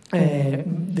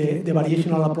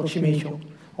variational approximation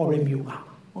over mu gamma,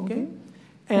 okay?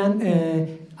 And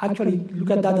actually,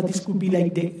 look at that this could be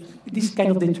like this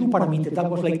kind of the two parameter. That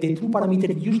was like the two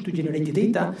parameter used to generate the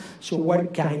data, so we're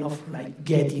kind of like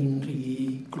getting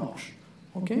really close,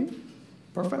 okay?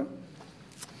 Perfect.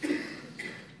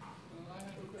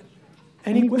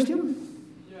 Any question?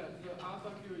 Yeah, the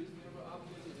alpha q is never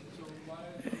updated, so why...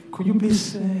 Could you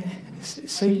please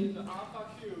say... The alpha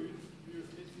q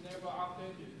is never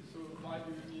updated, so why do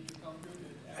you need to compute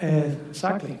it?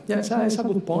 Exactly. Yes, it's a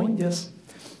good point, yes.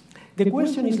 The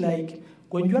question is like,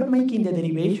 when you are making the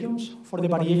derivations for the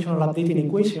variational updating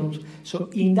equations, so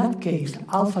in that case,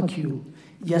 alpha q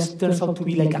just turns out to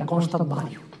be like a constant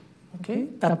value. Okay?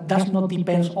 That does not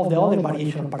depend on the other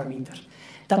variational parameters.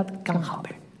 That can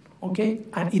happen. Okay?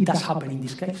 And it does happen in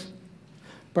this case.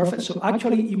 Perfect. So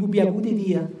actually, it would be a good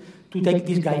idea to take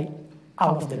this guy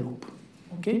out of the loop.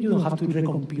 Okay? You don't have to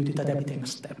recompute it at every time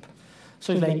step.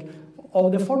 So it's like,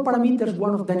 of the 4 parameters,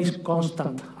 one of them is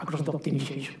constant across the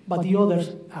optimization, but the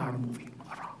others are moving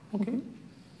around. Okay?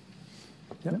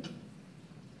 Yeah?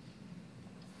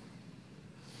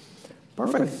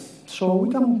 Perfect. So we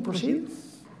can proceed.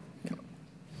 Yeah.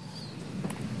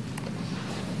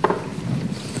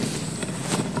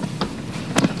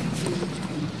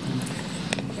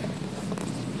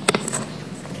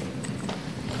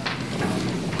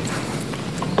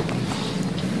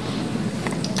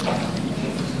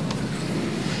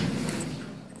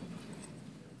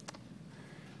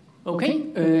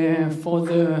 Okay, for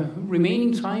the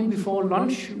remaining time before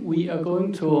lunch, we are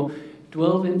going to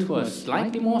delve into a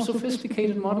slightly more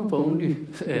sophisticated model, but only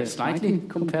slightly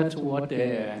compared to what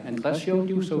Andrés showed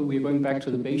you. So we're going back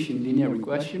to the Bayesian linear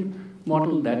regression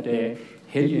model that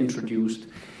Helge introduced.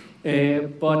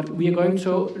 But we are going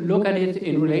to look at it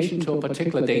in relation to a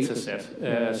particular data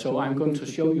set. So I'm going to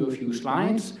show you a few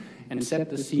slides and set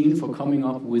the scene for coming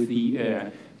up with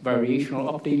the variational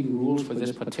updating rules for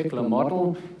this particular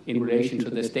model in relation to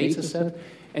this data set.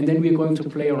 And then we're going to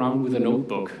play around with a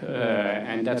notebook,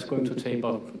 and that's going to take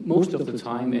up most of the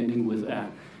time, ending with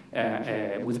an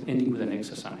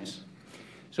exercise.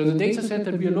 So the data set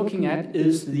that we're looking at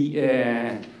is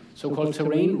the so-called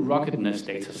terrain ruggedness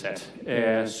data set.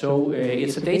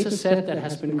 It's a data set that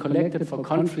has been collected for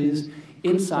countries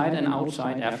inside and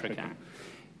outside Africa.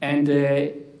 And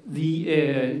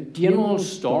the general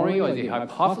story or the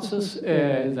hypothesis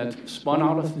that spun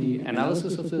out of the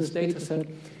analysis of this data set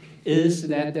is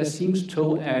that there seems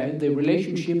to the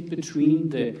relationship between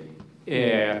the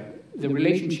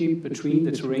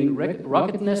terrain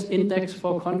ruggedness index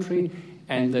for a country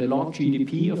and the log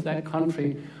GDP of that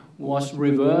country was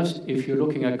reversed if you're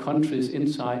looking at countries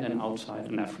inside and outside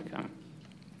in Africa.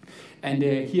 And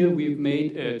here we've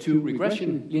made 2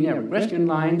 linear regression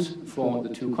lines for the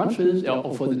 2 countries,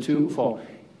 or for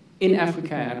in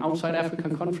Africa and outside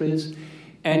African countries.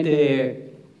 And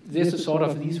this is sort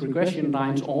of, these regression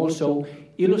lines also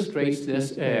illustrates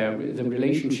this, the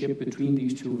relationship between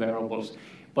these 2 variables.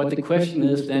 But the question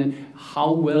is then,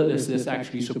 how well is this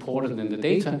actually supported in the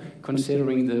data,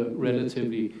 considering the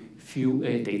relatively few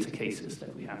data cases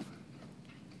that we have?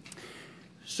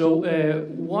 So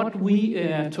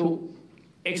to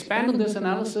expand on this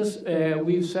analysis,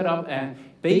 we've set up a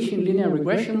Bayesian linear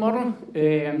regression model,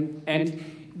 and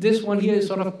this one here is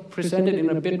sort of presented in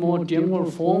a bit more general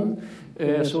form.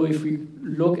 So if we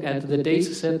look at the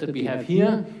data set that we have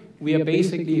here, we are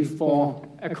basically for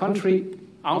a country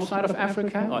outside of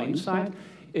Africa or inside.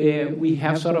 We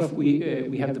have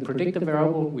the predictor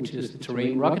variable, which is the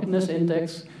terrain ruggedness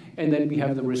index, and then we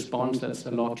have the response, that's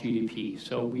the log GDP.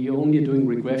 So we are only doing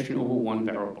regression over one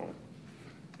variable.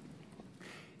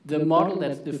 The model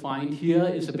that's defined here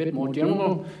is a bit more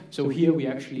general. So here we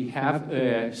actually have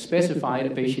specified a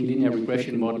Bayesian linear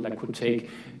regression model that could take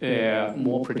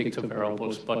more predictor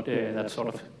variables, but that's sort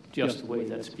of just the way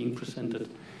that's being presented.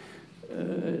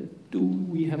 Do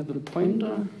we have the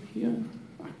pointer here?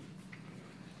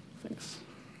 Thanks.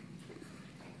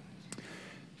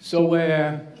 So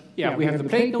yeah, we have the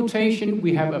plate notation.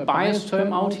 We have a bias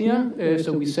term out here,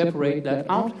 so we separate that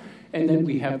out. And then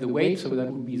we have the weight, so that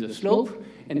would be the slope.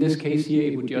 In this case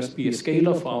here, it would just be a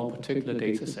scalar for our particular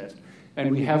data set.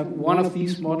 And we have one of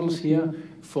these models here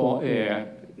for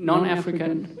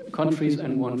non-African countries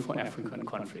and one for African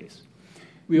countries.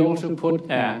 We also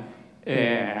put a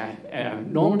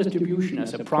normal distribution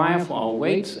as a prior for our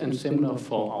weights and similar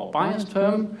for our bias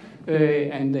term,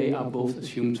 and they are both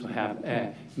assumed to have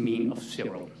a mean of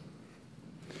 0.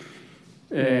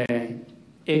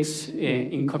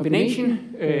 In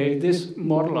combination, this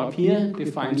model up here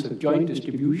defines a joint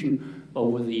distribution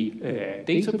over the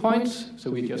data points.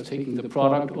 So we're just taking the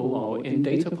product over our n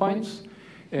data points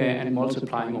and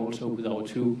multiplying also with our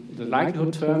the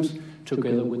likelihood terms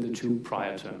together with the 2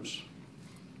 prior terms.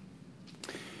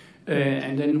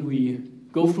 And then we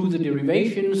go through the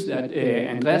derivations that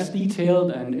Andrés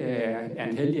detailed and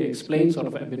Helge explained sort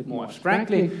of a bit more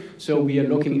abstractly. So we are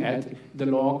looking at the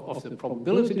log of the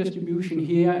probability distribution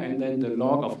here, and then the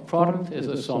log of product is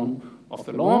a sum of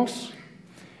the logs.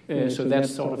 So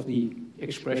that's sort of the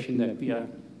expression that we are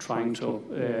trying to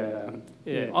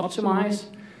optimize.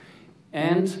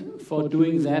 And for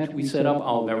doing that, we set up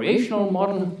our variational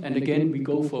model, and again, we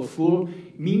go for a full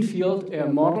mean field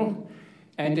model.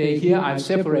 And here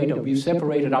we've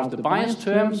separated out the bias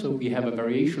term, so we have a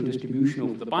variational distribution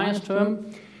over the bias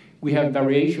term. We have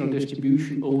variational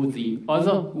distribution over the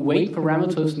other weight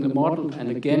parameters in the model, and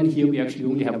again, here we actually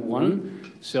only have one,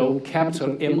 so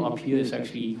capital M up here is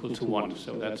actually equal to 1,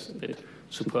 so that's a bit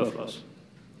superfluous.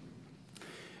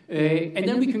 And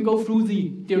then we can go through the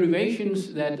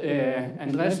derivations that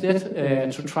Andrés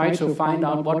did to try to find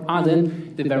out what are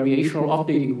then the variational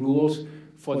updating rules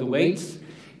for the weights.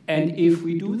 And if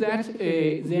we do that,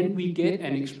 then we get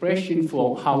an expression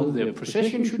for how the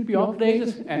precision should be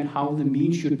updated and how the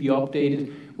mean should be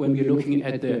updated when we're looking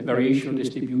at the variational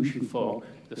distribution for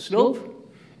the slope.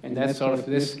 And that's sort of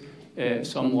this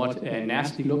somewhat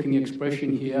nasty-looking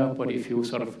expression here, but if you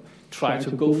sort of try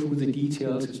to go through the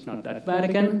details, it's not that bad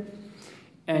again.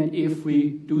 And if we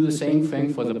do the same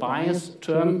thing for the bias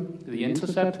term, the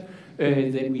intercept,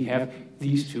 then we have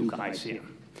these two guys here.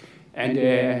 And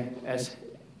as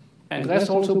Andrés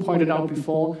also pointed out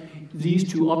before, these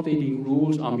two updating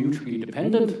rules are mutually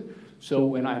dependent. So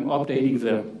when I'm updating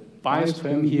the bias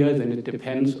term here, then it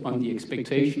depends on the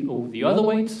expectation over the other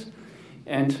weights.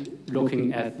 And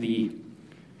looking at the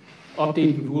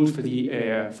updating rules for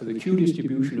the Q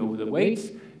distribution over the weights,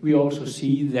 we also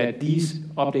see that these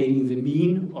updating the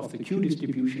mean of the Q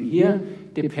distribution here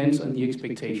depends on the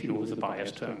expectation over the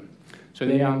bias term. So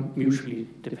they are mutually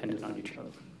dependent on each other.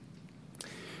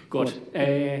 Good.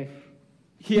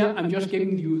 Here I'm just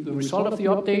giving you the result of the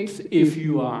updates. If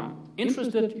you are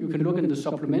interested, you can look in the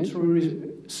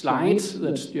supplementary slides.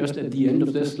 That's just at the end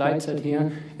of this slide set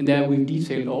here. And there we've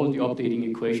detailed all the updating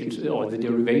equations or the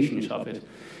derivations of it.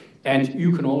 And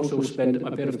you can also spend a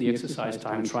bit of the exercise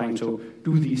time trying to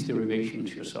do these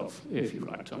derivations yourself, if you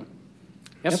like to.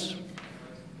 Yes?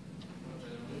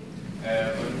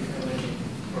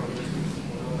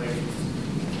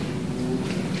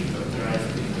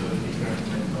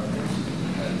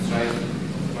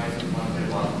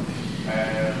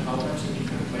 How much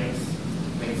different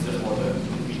lengths the order in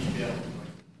which they are?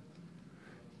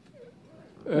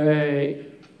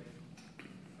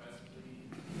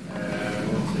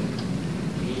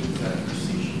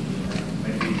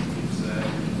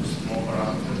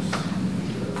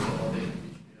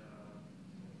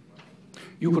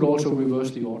 You could also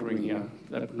reverse the ordering here.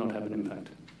 That would not have an impact.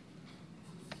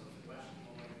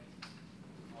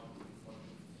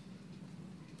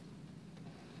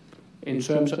 In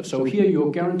terms of, so here you're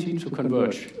guaranteed to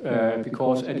converge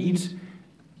because at each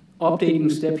updating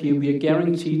step here we are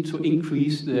guaranteed to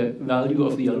increase the value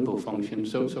of the elbow function.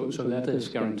 So that is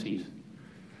guaranteed.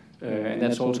 And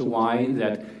that's also why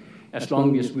that as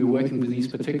long as we're working with these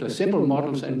particular simple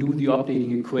models and do the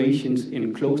updating equations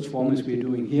in closed form as we're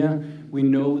doing here, we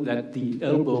know that the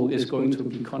elbow is going to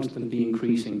be constantly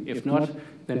increasing. If not,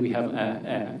 then we have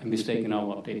a mistake in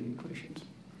our updating equations.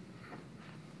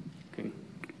 Okay.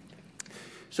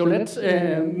 So let's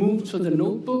move to the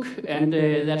notebook, and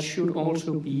that should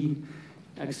also be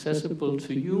accessible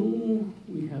to you.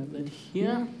 We have that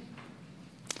here.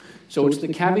 So it's the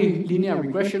CAVI linear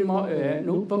regression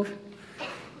notebook.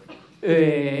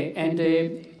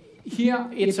 Here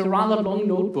it's a rather long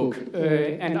notebook,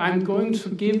 and I'm going to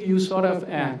give you sort of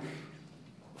a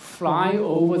fly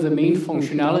over the main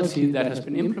functionality that has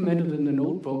been implemented in the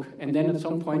notebook, and then at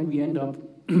some point we end up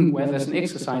where there's an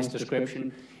exercise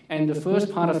description. And the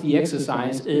first part of the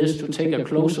exercise is to take a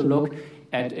closer look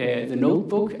at the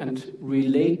notebook and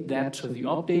relate that to the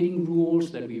updating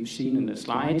rules that we've seen in the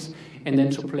slides, and then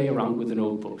to play around with the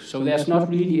notebook. So there's not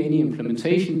really any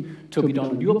implementation to be done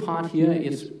on your part here.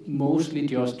 It's mostly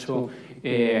just to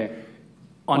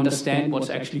understand what's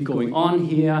actually going on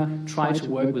here, try to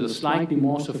work with a slightly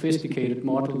more sophisticated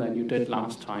model than you did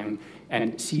last time,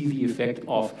 and see the effect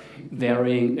of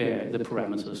varying the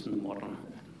parameters in the model.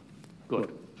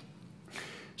 Good.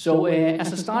 So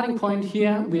as a starting point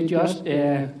here, we're just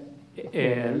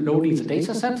loading the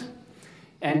data set.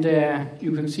 And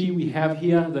you can see we have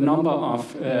here the number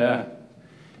of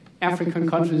African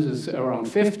countries is around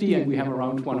 50, and we have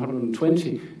around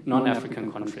 120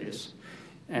 non-African countries.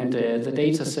 And the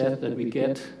data set that we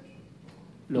get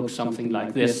looks something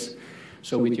like this.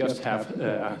 So we just have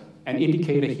an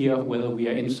indicator here whether we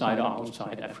are inside or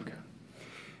outside Africa.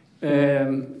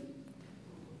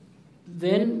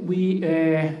 Then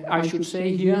I should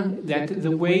say here that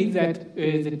the way that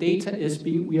the data is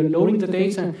we are loading the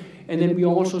data, and then we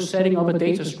are also setting up a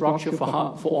data structure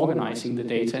for organizing the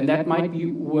data, and that might be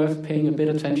worth paying a bit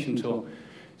attention to.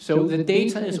 So the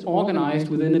data is organized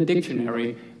within a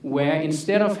dictionary, where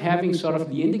instead of having sort of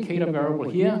the indicator variable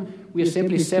here, we are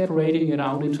simply separating it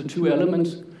out into two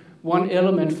elements. One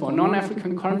element for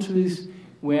non-African countries,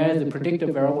 where the predictor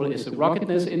variable is the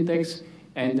ruggedness index,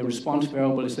 and the response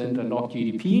variable is then the log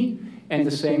GDP, and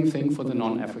the same thing for the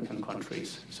non-African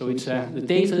countries. So it's the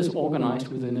data is organized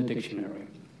within a dictionary.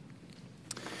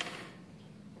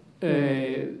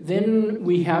 Then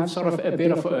we have sort of a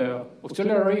bit of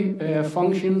auxiliary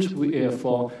functions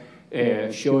for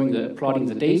plotting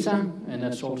the data, and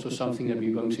that's also something that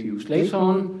we're going to use later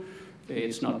on.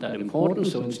 It's not that important,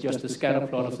 so it's just a scatter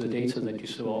plot of the data that you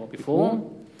saw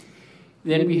before.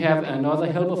 Then we have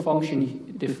another helper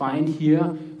function defined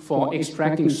here for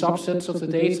extracting subsets of the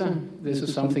data. This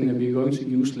is something that we're going to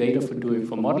use later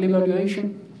for model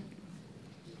evaluation.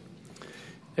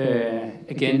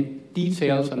 Again,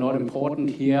 details are not important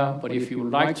here, but if you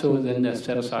would like to,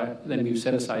 then we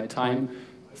set aside time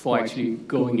for actually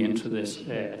going into this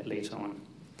later on.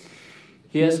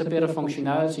 Here's a bit of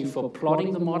functionality for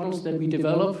plotting the models that we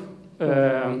develop.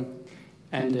 Again,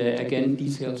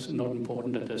 details are not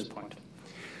important at this point.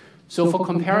 So for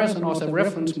comparison, as a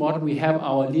reference model, we have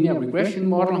our linear regression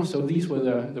model. So these were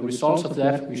the results of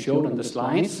that we showed on the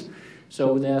slides.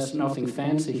 So there's nothing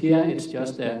fancy here. It's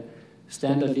just a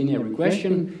standard linear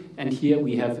regression. And here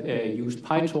we have used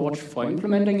PyTorch for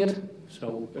implementing it.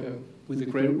 So with the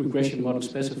regression model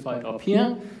specified up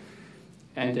here.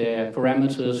 And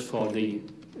parameters for the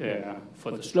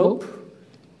slope,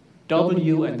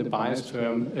 W, and the bias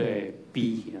term,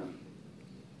 B here.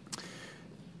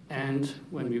 And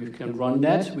when we can run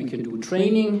that, we can do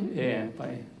training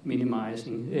by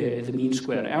minimizing the mean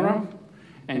squared error.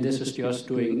 And this is just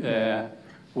doing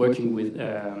working with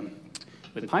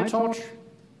PyTorch.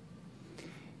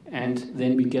 And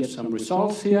then we get some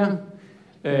results here.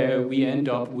 We end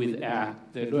up with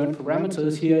the learned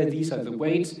parameters here. These are the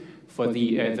weights for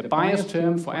the bias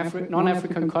term for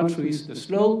non-African countries, the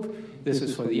slope. This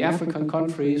is for the African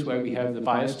countries where we have the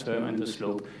bias term and the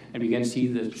slope. And we can see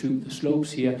the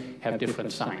slopes here have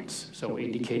different signs, so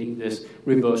indicating this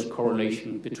reverse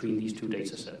correlation between these two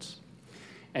data sets.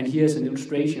 And here's an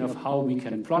illustration of how we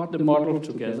can plot the model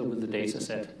together with the data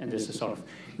set. And this is sort of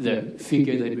the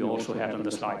figure that we also had on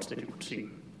the slides that you could see.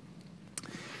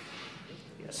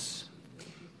 Yes.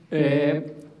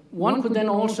 One could then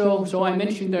also, so I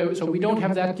mentioned, so we don't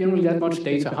have generally that much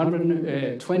data,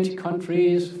 120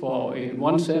 countries in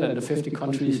one set and the 50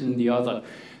 countries in the other.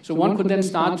 So one could then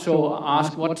start to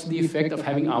ask, what's the effect of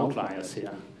having outliers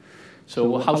here?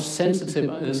 So how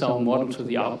sensitive is our model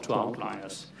to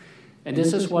outliers? And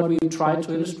this is what we've tried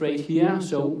to illustrate here.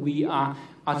 So we are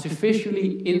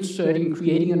artificially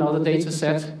creating another data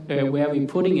set where we're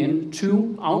putting in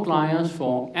 2 outliers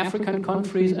for African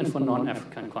countries and for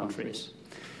non-African countries.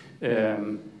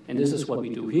 And this is what we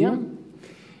do here.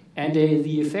 And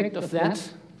the effect of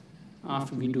that,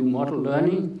 after we do model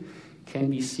learning,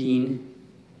 can be seen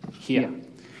here.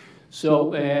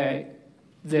 So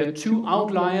the 2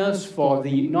 outliers for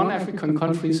the non-African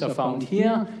countries are found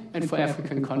here, and for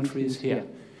African countries here.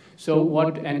 So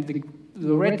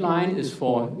the red line is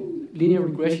for linear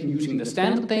regression using the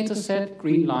standard data set.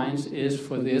 Green lines is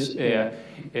for this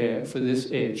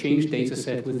changed data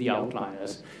set with the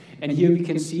outliers. And here we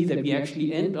can see that we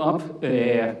actually end up,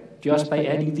 just by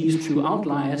adding these 2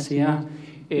 outliers here,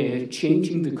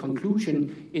 changing the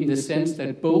conclusion in the sense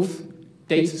that both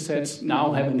data sets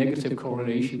now have a negative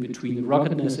correlation between the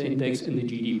ruggedness index and the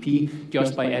GDP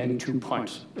just by adding 2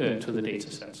 points to the data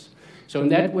sets. So in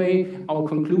that way, our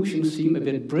conclusions seem a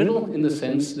bit brittle in the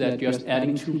sense that just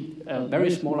adding a very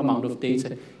small amount of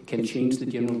data can change the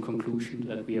general conclusion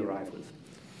that we arrive with.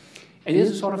 And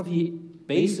this is sort of the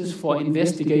basis for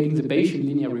investigating the Bayesian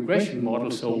linear regression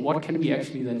model. So what can we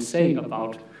actually then say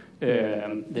about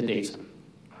the data?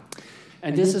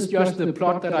 And this is just the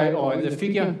plot or the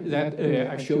figure that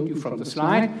I showed you from the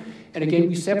slide. And again,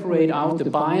 we separate out the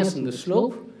bias and the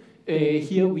slope.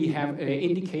 Here we have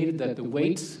indicated that the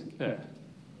weights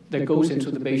that goes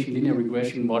into the Bayesian linear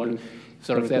regression model,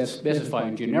 sort of that's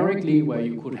specified generically, where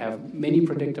you could have many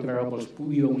predictor variables.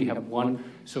 We only have one.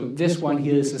 So this one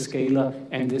here is a scalar,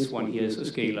 and this one here is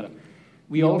a scalar.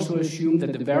 We also assume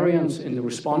that the variance in the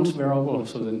response variable,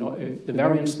 so the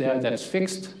variance there, that's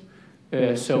fixed.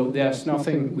 So there's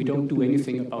nothing, we don't do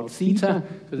anything about theta,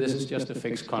 so this is just a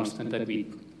fixed constant that we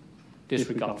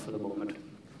disregard for the moment.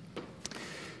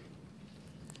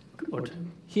 Good.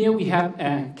 Here we have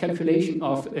a calculation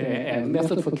of a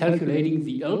method for calculating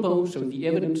the elbow, so the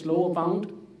evidence lower bound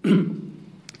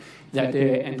that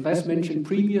Andrés mentioned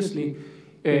previously.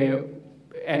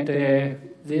 And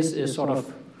this is sort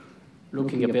of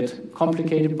looking a bit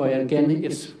complicated, but again,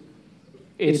 it's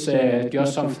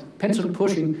just some pencil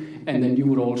pushing, and then you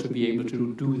would also be able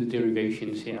to do the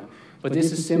derivations here. But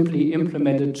this is simply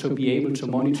implemented to be able to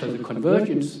monitor the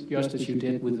convergence, just as you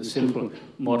did with the simple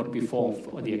model before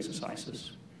for the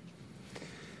exercises.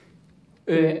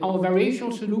 Our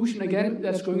variational solution, again,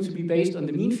 that's going to be based on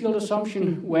the mean field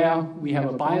assumption, where we have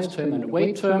a bias term and a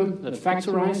weight term that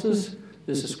factorizes.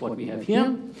 This is what we have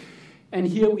here. And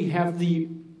here we have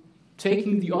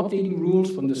taking the updating rules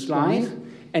from the slide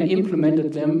and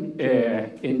implemented them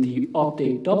in the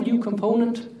update W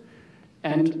component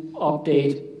and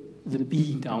update the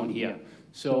B down here.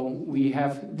 So we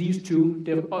have these two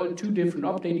different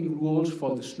updating rules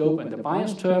for the slope and the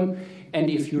bias term. And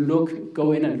if you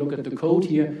go in and look at the code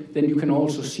here, then you can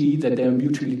also see that they're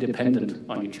mutually dependent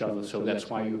on each other. So that's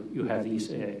why you have these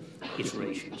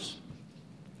iterations.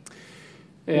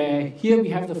 Here we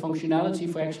have the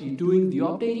functionality for actually doing the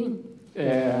updating,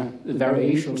 the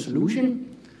variational solution.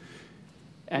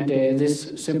 And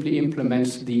this simply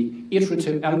implements the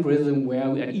iterative algorithm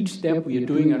where at each step we are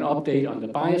doing an update on the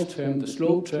bias term, the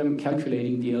slope term,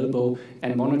 calculating the elbow,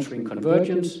 and monitoring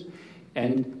convergence.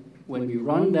 And when we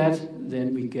run that,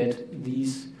 then we get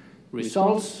these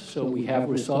results. So we have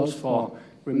results for,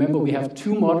 remember we have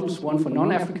two models, one for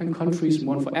non-African countries and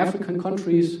one for African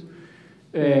countries.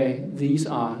 These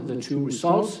are the two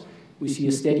results. We see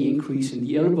a steady increase in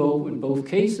the elbow in both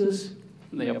cases.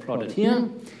 They are plotted here.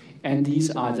 And these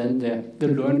are then the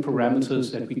learned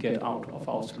parameters that we get out of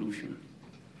our solution.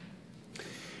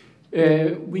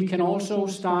 We can also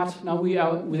start, now we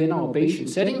are within our Bayesian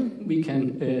setting, we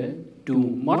can do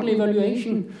model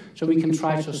evaluation. So we can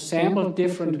try to sample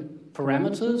different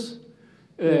parameters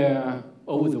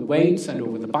over the weights and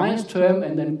over the bias term,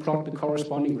 and then plot the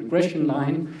corresponding regression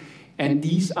line. And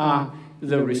these are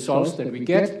the results that we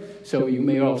get. So you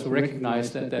may also recognize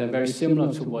that they're very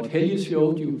similar to what Helge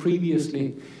showed you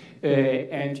previously.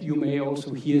 And you may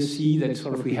also here see that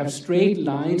sort of we have straight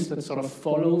lines that sort of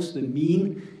follows the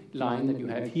mean line that you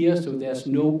have here. So there's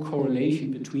no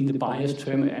correlation between the bias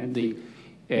term and the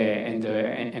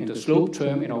slope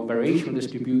term in our variational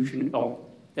distribution. Or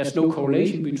there's no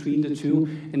correlation between the two,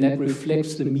 and that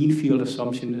reflects the mean field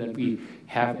assumption that we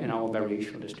have in our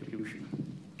variational distribution.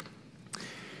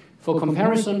 For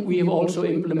comparison, we have also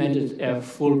implemented a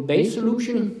full Bayes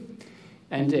solution,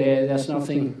 and there's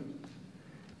nothing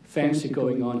fancy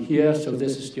going on here. So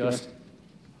this is just,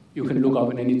 you can look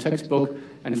up in any textbook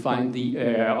and find the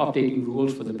updating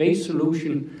rules for the Bayes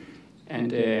solution.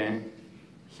 And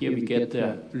here we get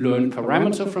the learned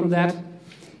parameter from that,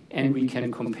 and we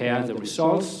can compare the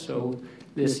results. So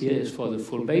this here is for the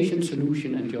full Bayesian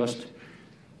solution, and just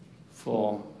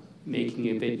for making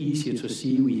it a bit easier to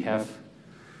see, we have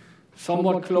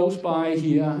somewhat close by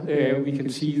here, we can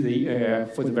see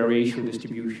for the variational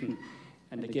distribution.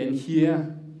 And again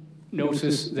here,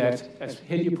 notice that, as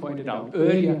Helge pointed out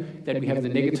earlier, that we have the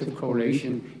negative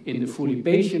correlation in the fully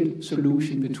Bayesian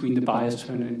solution between the bias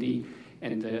term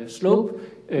and the slope,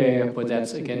 but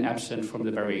that's again absent from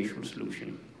the variational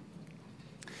solution.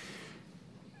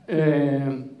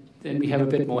 Then we have a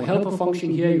bit more helper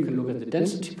function here. You can look at the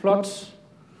density plots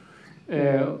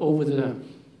over the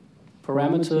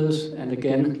parameters, and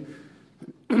again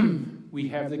we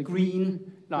have the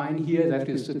green line here, that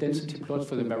is the density plot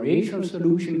for the variational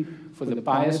solution, for the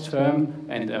bias term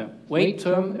and the weight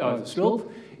term, or the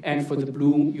slope, and for the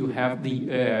blue you have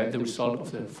the result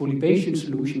of the fully Bayesian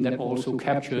solution that also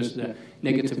captures the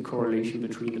negative correlation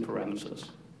between the parameters.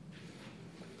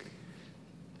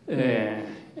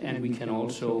 And we can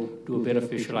also do a bit of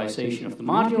visualization of the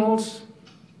marginals.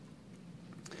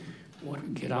 What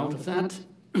we get out of that.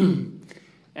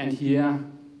 And here,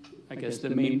 I guess the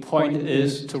main point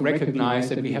is to recognize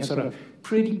that we have sort of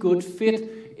pretty good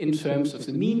fit in terms of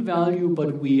the mean value,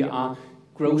 but we are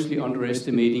grossly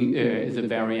underestimating the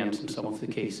variance in some of the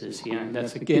cases here. And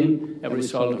that's again a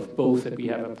result of both that we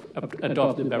have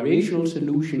adopted the variational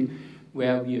solution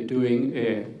where we are doing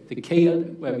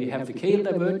where we have the KL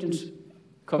divergence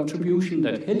contribution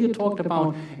that Helge talked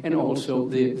about, and also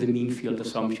the mean field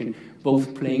assumption,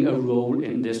 both playing a role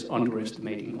in this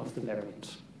underestimating of the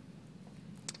variance.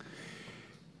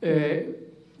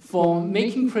 For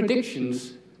making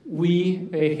predictions,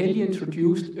 Helge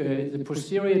introduced the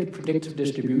posterior predictive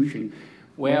distribution,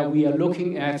 where we are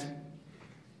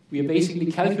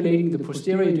basically calculating the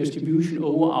posterior distribution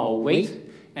over our weight,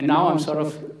 and now I'm sort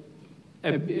of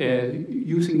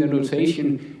using the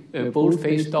notation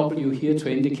boldface W here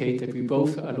to indicate that we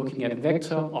both are looking at a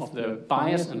vector of the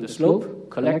bias and the slope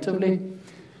collectively,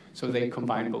 so they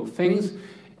combine both things,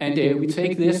 and we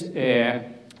take this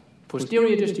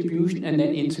posterior distribution and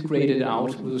then integrate it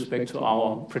out with respect to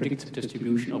our predictive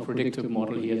distribution or predictive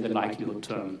model here, the likelihood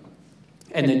term.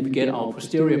 And then we get our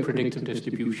posterior predictive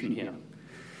distribution here.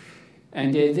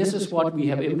 And this is what we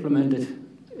have implemented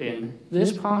in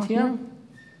this part here.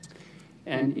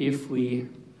 And if we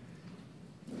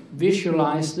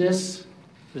visualize this,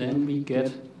 then we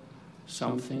get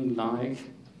something like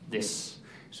this.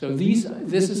 So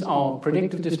this is our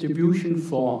predictive distribution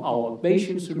for our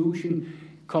Bayesian solution,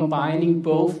 combining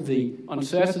both the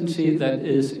uncertainty that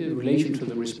is in relation to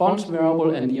the response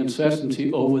variable and the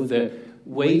uncertainty over the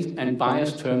weight and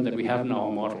bias term that we have in our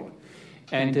model.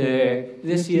 And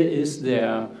this here is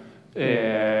their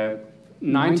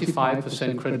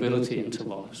 95% credibility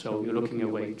interval. So you're looking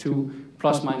away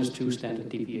plus minus 2 standard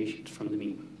deviations from the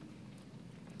mean.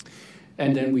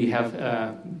 And then we have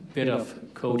a bit of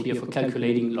code here for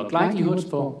calculating log likelihoods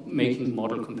for making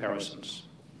model comparisons.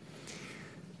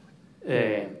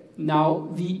 Now,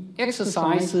 the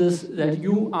exercises that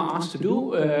you are asked to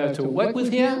do, to work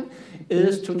with here,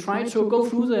 is to try to go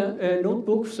through the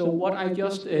notebook. So what I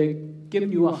just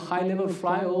given you a high-level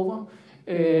flyover,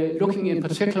 looking in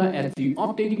particular at the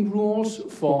updating rules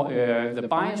for the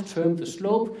bias term, the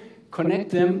slope, connect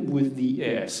them with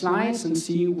the slides and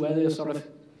see whether sort of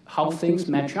how things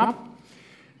match up.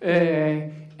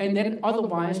 And then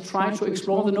otherwise try to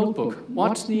explore the notebook.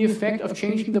 What's the effect of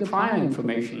changing the prior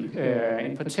information?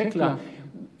 In particular,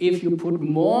 if you put a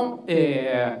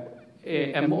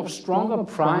more stronger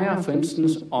prior, for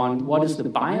instance, on what is the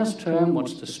bias term,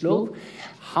 what's the slope,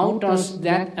 how does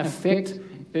that affect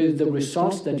the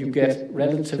results that you get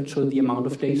relative to the amount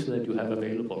of data that you have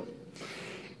available?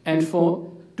 And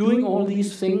for doing all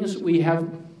these things, we have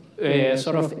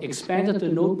sort of expanded the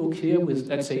notebook here with,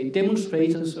 let's say,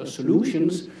 demonstrators or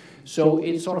solutions. So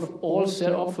it's sort of all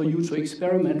set up for you to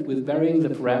experiment with varying the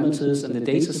parameters and the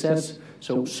data sets.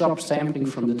 So subsampling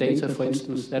from the data, for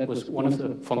instance, that was one of the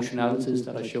functionalities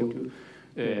that I showed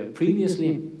you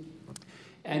previously.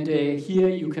 And here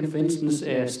you can, for instance,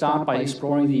 start by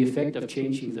exploring the effect of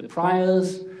changing the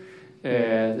priors.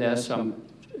 There's some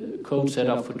code set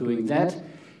up for doing that.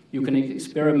 You can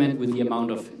experiment with the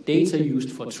amount of data used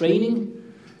for training.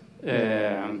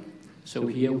 So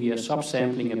here we are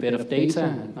subsampling a bit of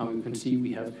data. Now you can see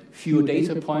we have fewer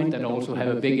data points that also have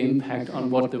a big impact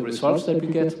on what the results that we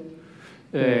get.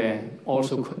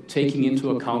 Also taking into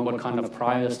account what kind of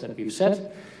priors that we've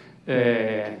set.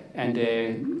 And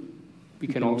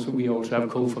we also have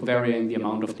code for varying the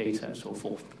amount of data and so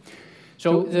forth.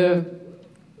 So the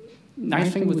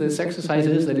nice thing with this exercise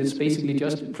is that it's basically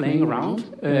just playing around.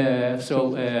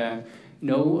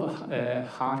 No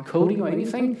hard coding or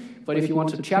anything. But if you want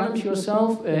to challenge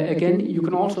yourself, again, you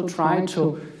can also try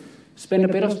to spend a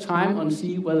bit of time on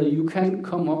see whether you can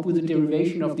come up with a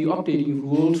derivation of the updating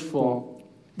rules for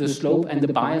the slope and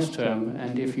the bias term.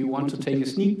 And if you want to take a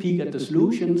sneak peek at the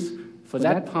solutions for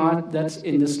that part, that's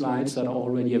in the slides that are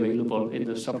already available in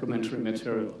the supplementary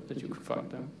material that you can find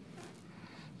there.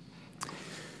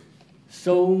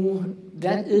 So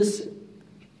that is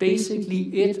basically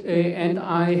it, and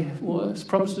I was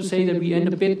promised to say that we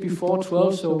end a bit before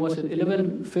 12, so was it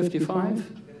 11:55?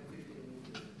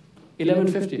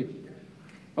 11:50.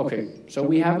 Okay, so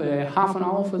we have half an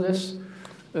hour for this.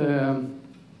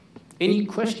 Any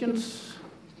questions?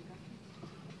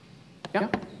 Yeah?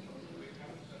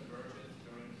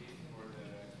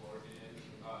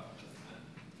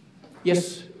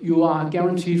 Yes, you are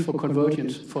guaranteed for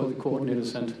convergence for the coordinate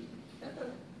descent.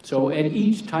 So at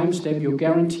each time step, you're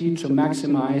guaranteed to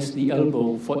maximize the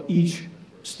elbow for each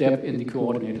step in the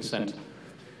coordinate descent.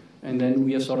 And then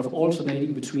we are sort of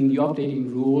alternating between the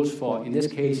updating rules for, in this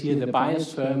case here, the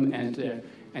bias term and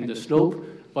the slope.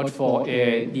 But for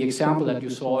the example that you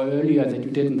saw earlier that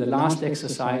you did in the last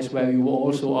exercise, where you were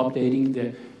also updating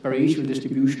the variational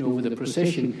distribution over the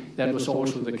precision, that was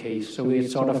also the case. So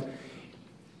it's sort of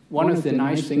one of the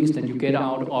nice things that you get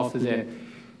out of the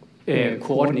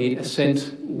coordinate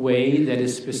ascent way that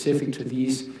is specific to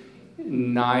these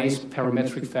nice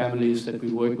parametric families that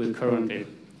we work with currently.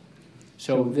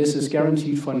 So this is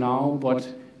guaranteed for now, but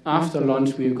after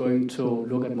lunch we are going to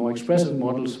look at more expressive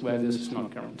models where this is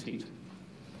not guaranteed.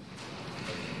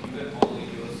 You can only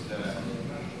use the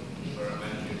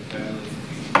parametric families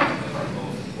that are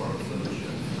both work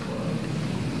solutions for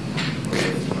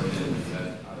this coordinate set,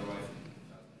 otherwise it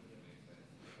doesn't really make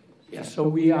sense. Yeah, so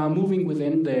we are moving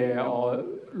within or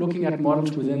looking at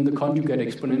models within the conjugate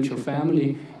exponential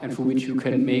family, and for which you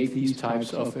can make these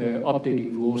types of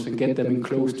updating rules and get them in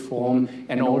closed form,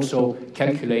 and also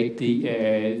calculate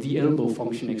the elbow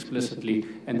function explicitly,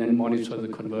 and then monitor the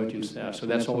convergence there. So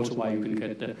that's also why you can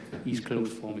get these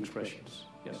closed form expressions.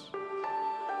 Yes.